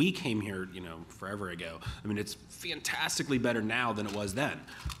 when we came here, forever ago, I mean, it's fantastically better now than it was then.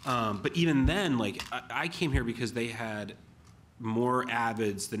 But even then, like I came here because they had more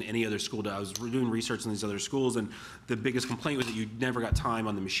avids than any other school did. I was doing research in these other schools, and the biggest complaint was that you never got time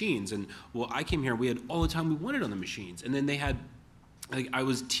on the machines. And well, I came here, we had all the time we wanted on the machines. And then they had, like, I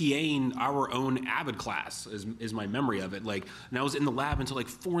was TAing our own avid class, is my memory of it. Like, and I was in the lab until like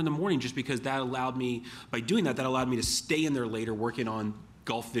 4 in the morning, just because that allowed me, by doing that, that allowed me to stay in there later working on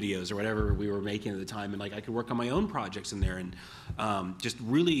golf videos or whatever we were making at the time. And like, I could work on my own projects in there, and just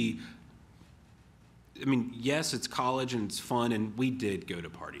really, I mean, yes, it's college and it's fun, and we did go to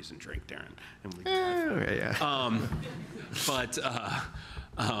parties and drink, Darren, and we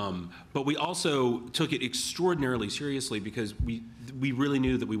but we also took it extraordinarily seriously, because we really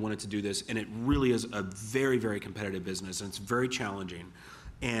knew that we wanted to do this, and it really is a very, very competitive business, and it's very challenging.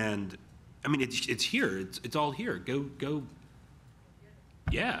 And I mean, it's here, it's all here. Go.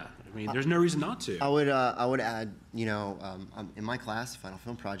 Yeah. I mean, there's no reason not to. I would add, in my class, Final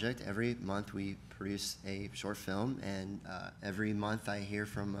Film Project, every month we produce a short film, and every month I hear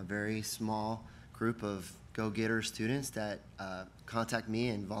from a very small group of go-getter students that contact me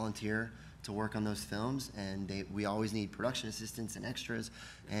and volunteer to work on those films, and we always need production assistants and extras.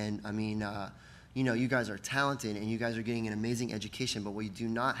 And I mean, you guys are talented and you guys are getting an amazing education, but what you do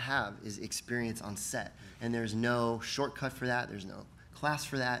not have is experience on set. And there's no shortcut for that. There's no class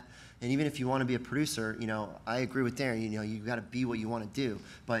for that. And even if you want to be a producer, I agree with Darren, you got to be what you want to do,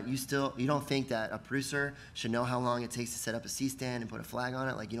 but you don't think that a producer should know how long it takes to set up a C-stand and put a flag on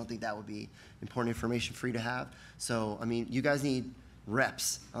it? Like, you don't think that would be important information for you to have? So, I mean, you guys need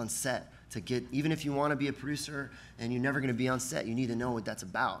reps on set to get, even if you want to be a producer and you're never going to be on set, you need to know what that's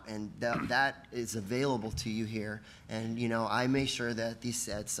about. And that is available to you here. And, I make sure that these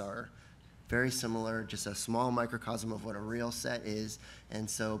sets are very similar, just a small microcosm of what a real set is. And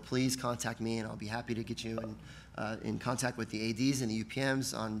so please contact me, and I'll be happy to get you in contact with the ADs and the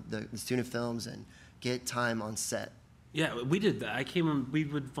UPMs on the student films and get time on set. Yeah, we did that. We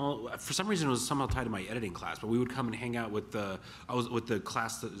would follow, for some reason it was somehow tied to my editing class, but we would come and hang out with the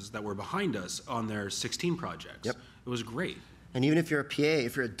classes that were behind us on their 16 projects. Yep. It was great. And even if you're a PA,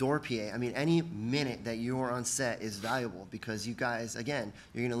 if you're a door PA, I mean, any minute that you are on set is valuable, because you guys, again,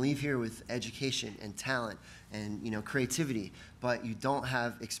 you're going to leave here with education and talent and, creativity, but you don't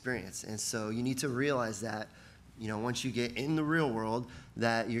have experience. And so you need to realize that, once you get in the real world,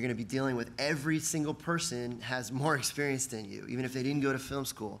 that you're going to be dealing with every single person has more experience than you. Even if they didn't go to film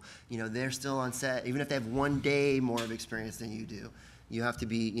school, they're still on set. Even if they have 1 day more of experience than you do, you have to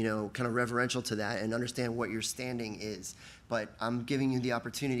be, kind of reverential to that and understand what your standing is. But I'm giving you the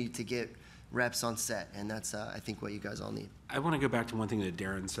opportunity to get reps on set, and that's, I think, what you guys all need. I want to go back to one thing that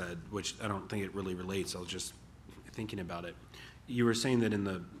Darren said, which I don't think it really relates. I was just thinking about it. You were saying that in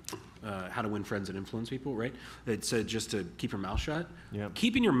the How to Win Friends and Influence People, right? It said just to keep your mouth shut. Yep.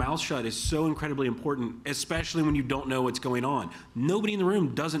 Keeping your mouth shut is so incredibly important, especially when you don't know what's going on. Nobody in the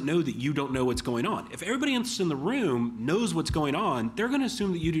room doesn't know that you don't know what's going on. If everybody else in the room knows what's going on, they're going to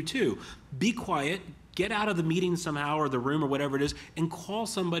assume that you do too. Be quiet. get out of the meeting somehow or the room or whatever it is and call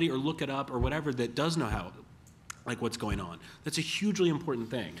somebody or look it up or whatever that does know how, like what's going on. That's a hugely important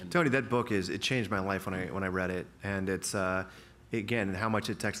thing. And Tony, that book it changed my life when I read it, and it's again how much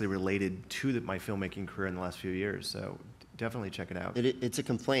it's actually related to my filmmaking career in the last few years. So definitely check it out. It's a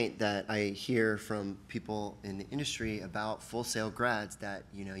complaint that I hear from people in the industry about Full Sail grads that,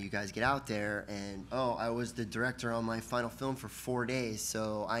 you know, you guys get out there and, oh, I was the director on my final film for 4 days,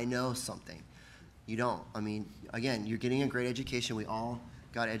 so I know something. You don't. I mean, again, you're getting a great education. We all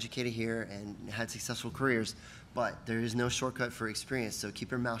got educated here and had successful careers, but there is no shortcut for experience, so keep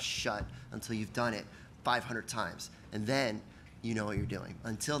your mouth shut until you've done it 500 times, and then you know what you're doing.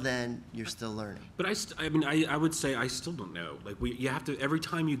 Until then, you're still learning. But I would say I still don't know. Like you have to, every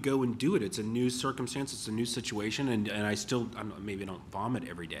time you go and do it, it's a new circumstance, it's a new situation, and I still, maybe I don't vomit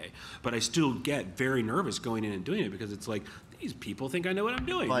every day, but I still get very nervous going in and doing it because it's like, these people think I know what I'm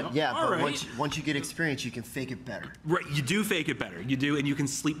doing. But yeah, all but right. once you get experience, you can fake it better. Right, you do fake it better. You do, and you can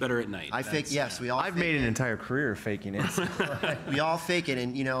sleep better at night. We all. I've made an entire career faking it. We all fake it,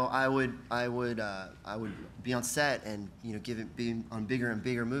 and you know, I would be on set and, you know, be on bigger and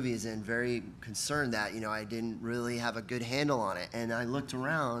bigger movies and very concerned that, you know, I didn't really have a good handle on it. And I looked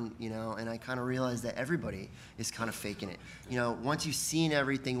around, you know, and I kind of realized that everybody is kind of faking it. You know, once you've seen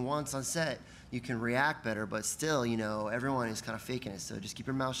everything once on set, you can react better, but still, you know, everyone is kind of faking it. So just keep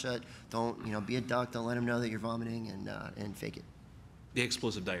your mouth shut. Don't, you know, be a duck. Don't let them know that you're vomiting, and fake it. The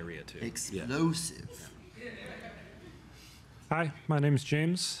explosive diarrhea too. Explosive. Yeah. Hi, my name is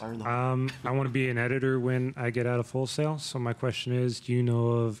James. I want to be an editor when I get out of Full Sail. So my question is, do you know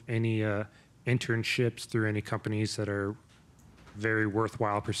of any internships through any companies that are very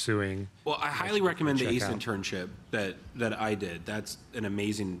worthwhile pursuing? Well, I highly recommend the ACE internship that I did. That's an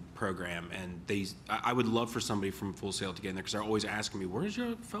amazing program, and I would love for somebody from Full Sail to get in there because they're always asking me, "Where's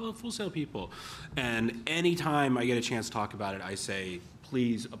your fellow Full Sail people?" And anytime I get a chance to talk about it, I say,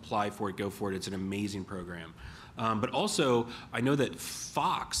 "Please apply for it, go for it. It's an amazing program." But also, I know that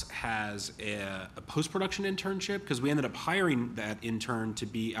Fox has a post-production internship because we ended up hiring that intern to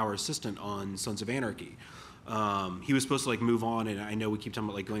be our assistant on Sons of Anarchy. He was supposed to like move on, and I know we keep talking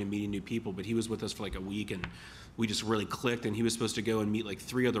about like going and meeting new people, but he was with us for like a week, and we just really clicked. And he was supposed to go and meet like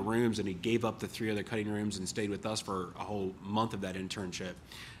 3 other rooms, and he gave up the 3 other cutting rooms and stayed with us for a whole month of that internship.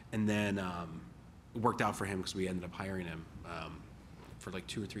 And then it worked out for him because we ended up hiring him for like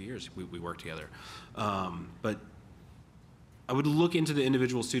 2 or 3 years. We worked together, but I would look into the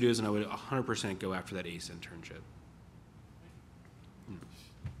individual studios, and I would 100% go after that ACE internship.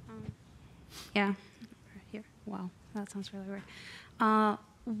 Yeah. Here. Wow, that sounds really weird.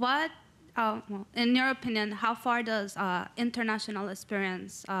 Well, in your opinion, how far does international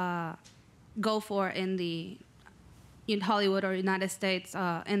experience go for in Hollywood or United States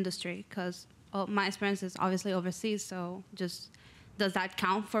industry? Because my experience is obviously overseas, so just does that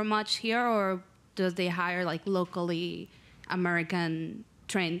count for much here, or does they hire like locally American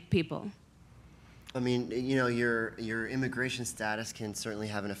trained people? I mean, you know, your immigration status can certainly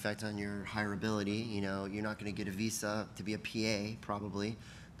have an effect on your hireability. You know, you're not going to get a visa to be a PA probably,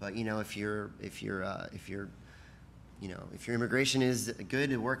 but you know, if your immigration is good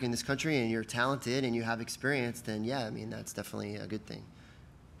to work in this country and you're talented and you have experience, then yeah, I mean, that's definitely a good thing.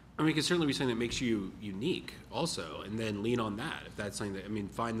 I mean, it can certainly be something that makes you unique also, and then lean on that. If that's something that, I mean,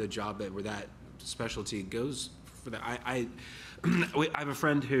 find the job where that specialty goes for that. I have a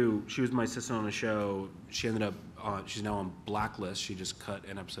friend who, she was my assistant on a show. She ended up, she's now on Blacklist. She just cut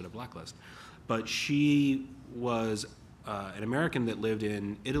an episode of Blacklist. But she was an American that lived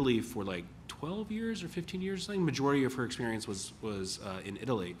in Italy for like 12 years or 15 years or something. Majority of her experience was in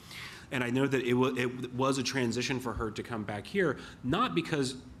Italy. And I know that it was a transition for her to come back here, not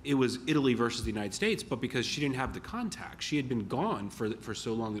because it was Italy versus the United States, but because she didn't have the contact. She had been gone for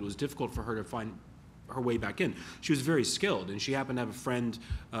so long that it was difficult for her to find her way back in. She was very skilled, and she happened to have a friend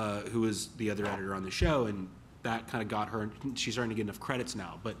who was the other editor on the show, and that kind of got her, and she's starting to get enough credits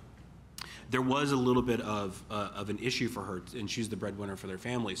now. But there was a little bit of an issue for her, and she's the breadwinner for their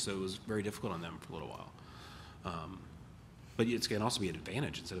family, so it was very difficult on them for a little while. But it can also be an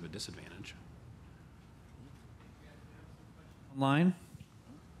advantage instead of a disadvantage. Online?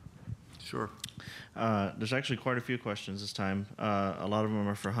 Sure. There's actually quite a few questions this time. A lot of them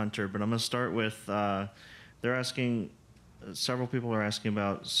are for Hunter, but I'm going to start with, they're asking, several people are asking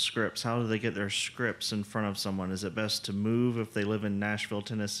about scripts. How do they get their scripts in front of someone? Is it best to move if they live in Nashville,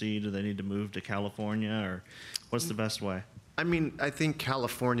 Tennessee? Do they need to move to California, or what's the best way? I mean, I think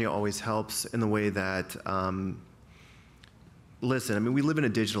California always helps in the way that Listen, I mean, we live in a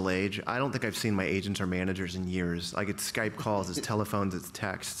digital age. I don't think I've seen my agents or managers in years. I get Skype calls, it's telephones, it's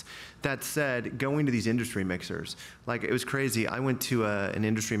texts. That said, going to these industry mixers, like, it was crazy. I went to an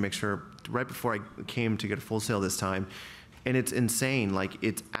industry mixer right before I came to get a Full Sail this time, and it's insane. Like,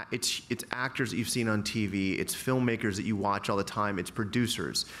 it's actors that you've seen on TV, it's filmmakers that you watch all the time, it's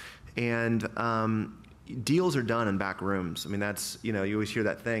producers. And deals are done in back rooms. I mean, that's, you always hear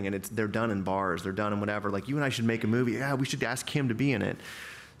that thing, and they're done in bars, they're done in whatever. Like, you and I should make a movie. Yeah, we should ask him to be in it.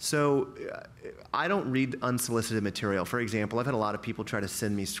 So I don't read unsolicited material. For example, I've had a lot of people try to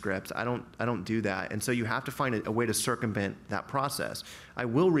send me scripts. I don't do that. And so you have to find a way to circumvent that process. I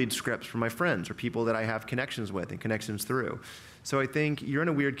will read scripts from my friends or people that I have connections with and connections through. So I think you're in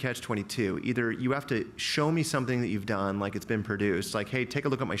a weird catch-22. Either you have to show me something that you've done, like it's been produced, like, hey, take a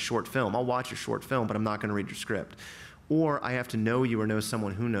look at my short film. I'll watch your short film, but I'm not going to read your script. Or I have to know you or know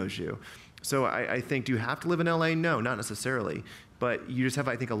someone who knows you. So I think, do you have to live in LA? No, not necessarily. But you just have,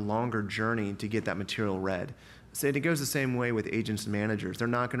 I think, a longer journey to get that material read. So it goes the same way with agents and managers. They're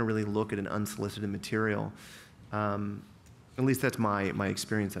not going to really look at an unsolicited material. At least that's my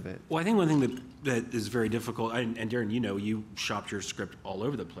experience of it. Well, I think one thing that is very difficult, and Darren, you shopped your script all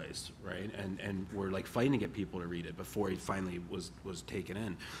over the place, right? And we're like fighting to get people to read it before it finally was taken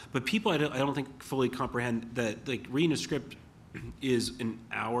in. But people, I don't think fully comprehend that, like, reading a script is an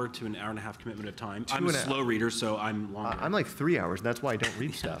hour to an hour and a half commitment of time. I'm a slow reader, so I'm longer. I'm like 3 hours, and that's why I don't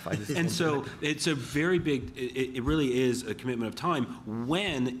read stuff. And so it's a very big, it really is a commitment of time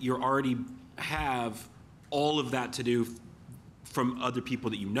when you already have all of that to do from other people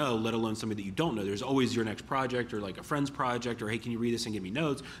that you know, let alone somebody that you don't know. There's always your next project, or like a friend's project, or hey, can you read this and give me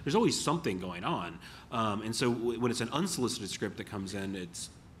notes? There's always something going on. And so when it's an unsolicited script that comes in, it's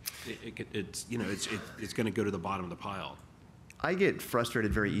going to go to the bottom of the pile. I get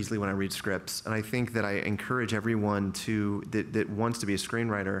frustrated very easily when I read scripts, and I think that I encourage everyone that wants to be a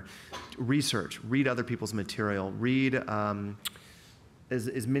screenwriter, read other people's material, read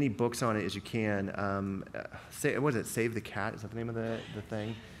as many books on it as you can. What is it, Save the Cat? Is that the name of the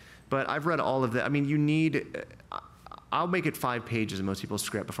thing? But I've read all of that. I mean, I'll make it 5 pages in most people's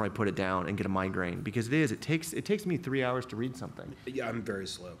script before I put it down and get a migraine, because it takes me 3 hours to read something. Yeah, I'm very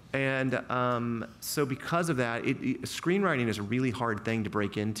slow. And so because of that, screenwriting is a really hard thing to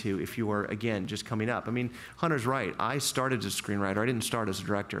break into if you are, again, just coming up. I mean, Hunter's right. I started as a screenwriter. I didn't start as a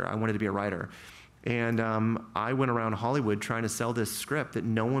director. I wanted to be a writer. And I went around Hollywood trying to sell this script that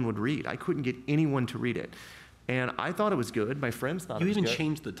no one would read. I couldn't get anyone to read it. And I thought it was good. My friends thought it was good. You even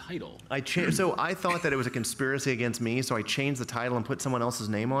changed the title. So I thought that it was a conspiracy against me, so I changed the title and put someone else's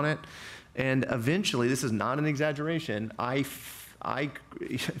name on it. And eventually, this is not an exaggeration, I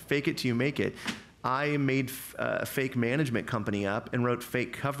fake it till you make it. I made a fake management company up and wrote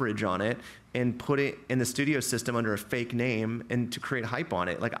fake coverage on it and put it in the studio system under a fake name and to create hype on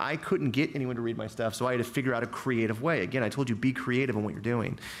it. Like, I couldn't get anyone to read my stuff, so I had to figure out a creative way. Again, I told you, be creative in what you're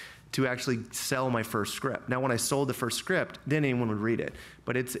doing, to actually sell my first script. Now, when I sold the first script, then anyone would read it.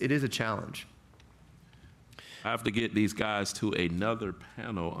 But it is a challenge. I have to get these guys to another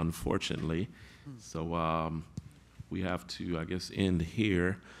panel, unfortunately. So we have to, I guess, end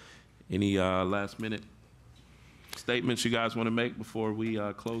here. Any last minute statements you guys want to make before we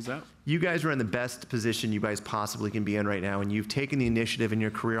close out? You guys are in the best position you guys possibly can be in right now, and you've taken the initiative in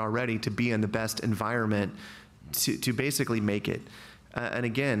your career already to be in the best environment to basically make it. And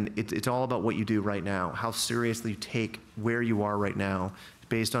again, it's all about what you do right now, how seriously you take where you are right now,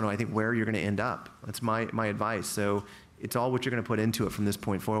 based on, I think, where you're going to end up. That's my advice. So it's all what you're going to put into it from this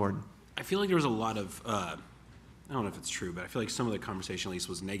point forward. I feel like there was a lot of, I don't know if it's true, but I feel like some of the conversation at least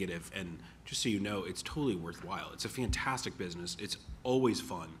was negative. And just so you know, it's totally worthwhile. It's a fantastic business. It's always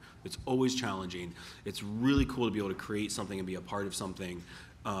fun. It's always challenging. It's really cool to be able to create something and be a part of something.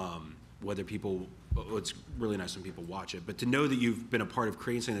 Whether people, it's really nice when people watch it, but to know that you've been a part of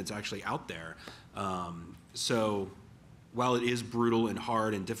creating something that's actually out there. So while it is brutal and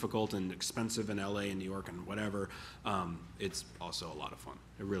hard and difficult and expensive in LA and New York and whatever, it's also a lot of fun.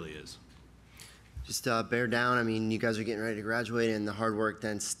 It really is. Just bear down. I mean, you guys are getting ready to graduate, and the hard work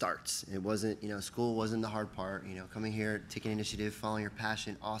then starts. It wasn't, school wasn't the hard part. Coming here, taking initiative, following your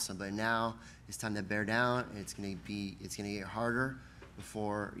passion, awesome. But now it's time to bear down. It's gonna get harder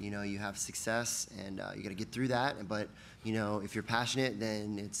before you have success, and you got to get through that. But if you're passionate,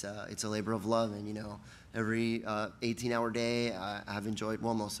 then it's a labor of love. And every 18-hour day I've enjoyed,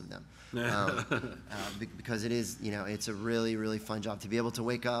 well, most of them, because it is it's a really, really fun job to be able to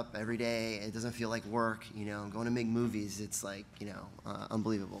wake up every day. It doesn't feel like work. Going to make movies, it's like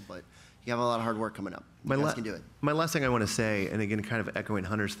unbelievable. But you have a lot of hard work coming up. You guys can do it. My last thing I want to say, and again, kind of echoing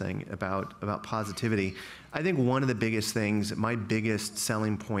Hunter's thing about positivity, I think one of the biggest things, my biggest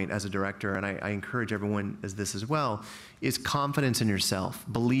selling point as a director, and I encourage everyone as this as well, is confidence in yourself.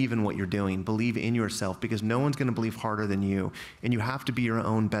 Believe in what you're doing. Believe in yourself, because no one's going to believe harder than you, and you have to be your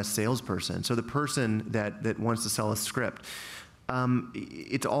own best salesperson. So the person that wants to sell a script,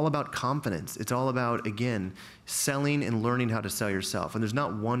 it's all about confidence. It's all about, again, selling and learning how to sell yourself. And there's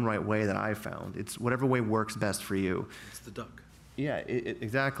not one right way that I've found. It's whatever way works best for you. It's the duck. Yeah,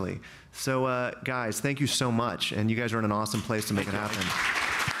 exactly. So, guys, thank you so much. And you guys are in an awesome place to make it happen.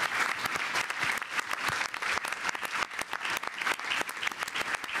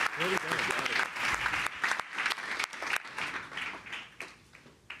 Where are we going?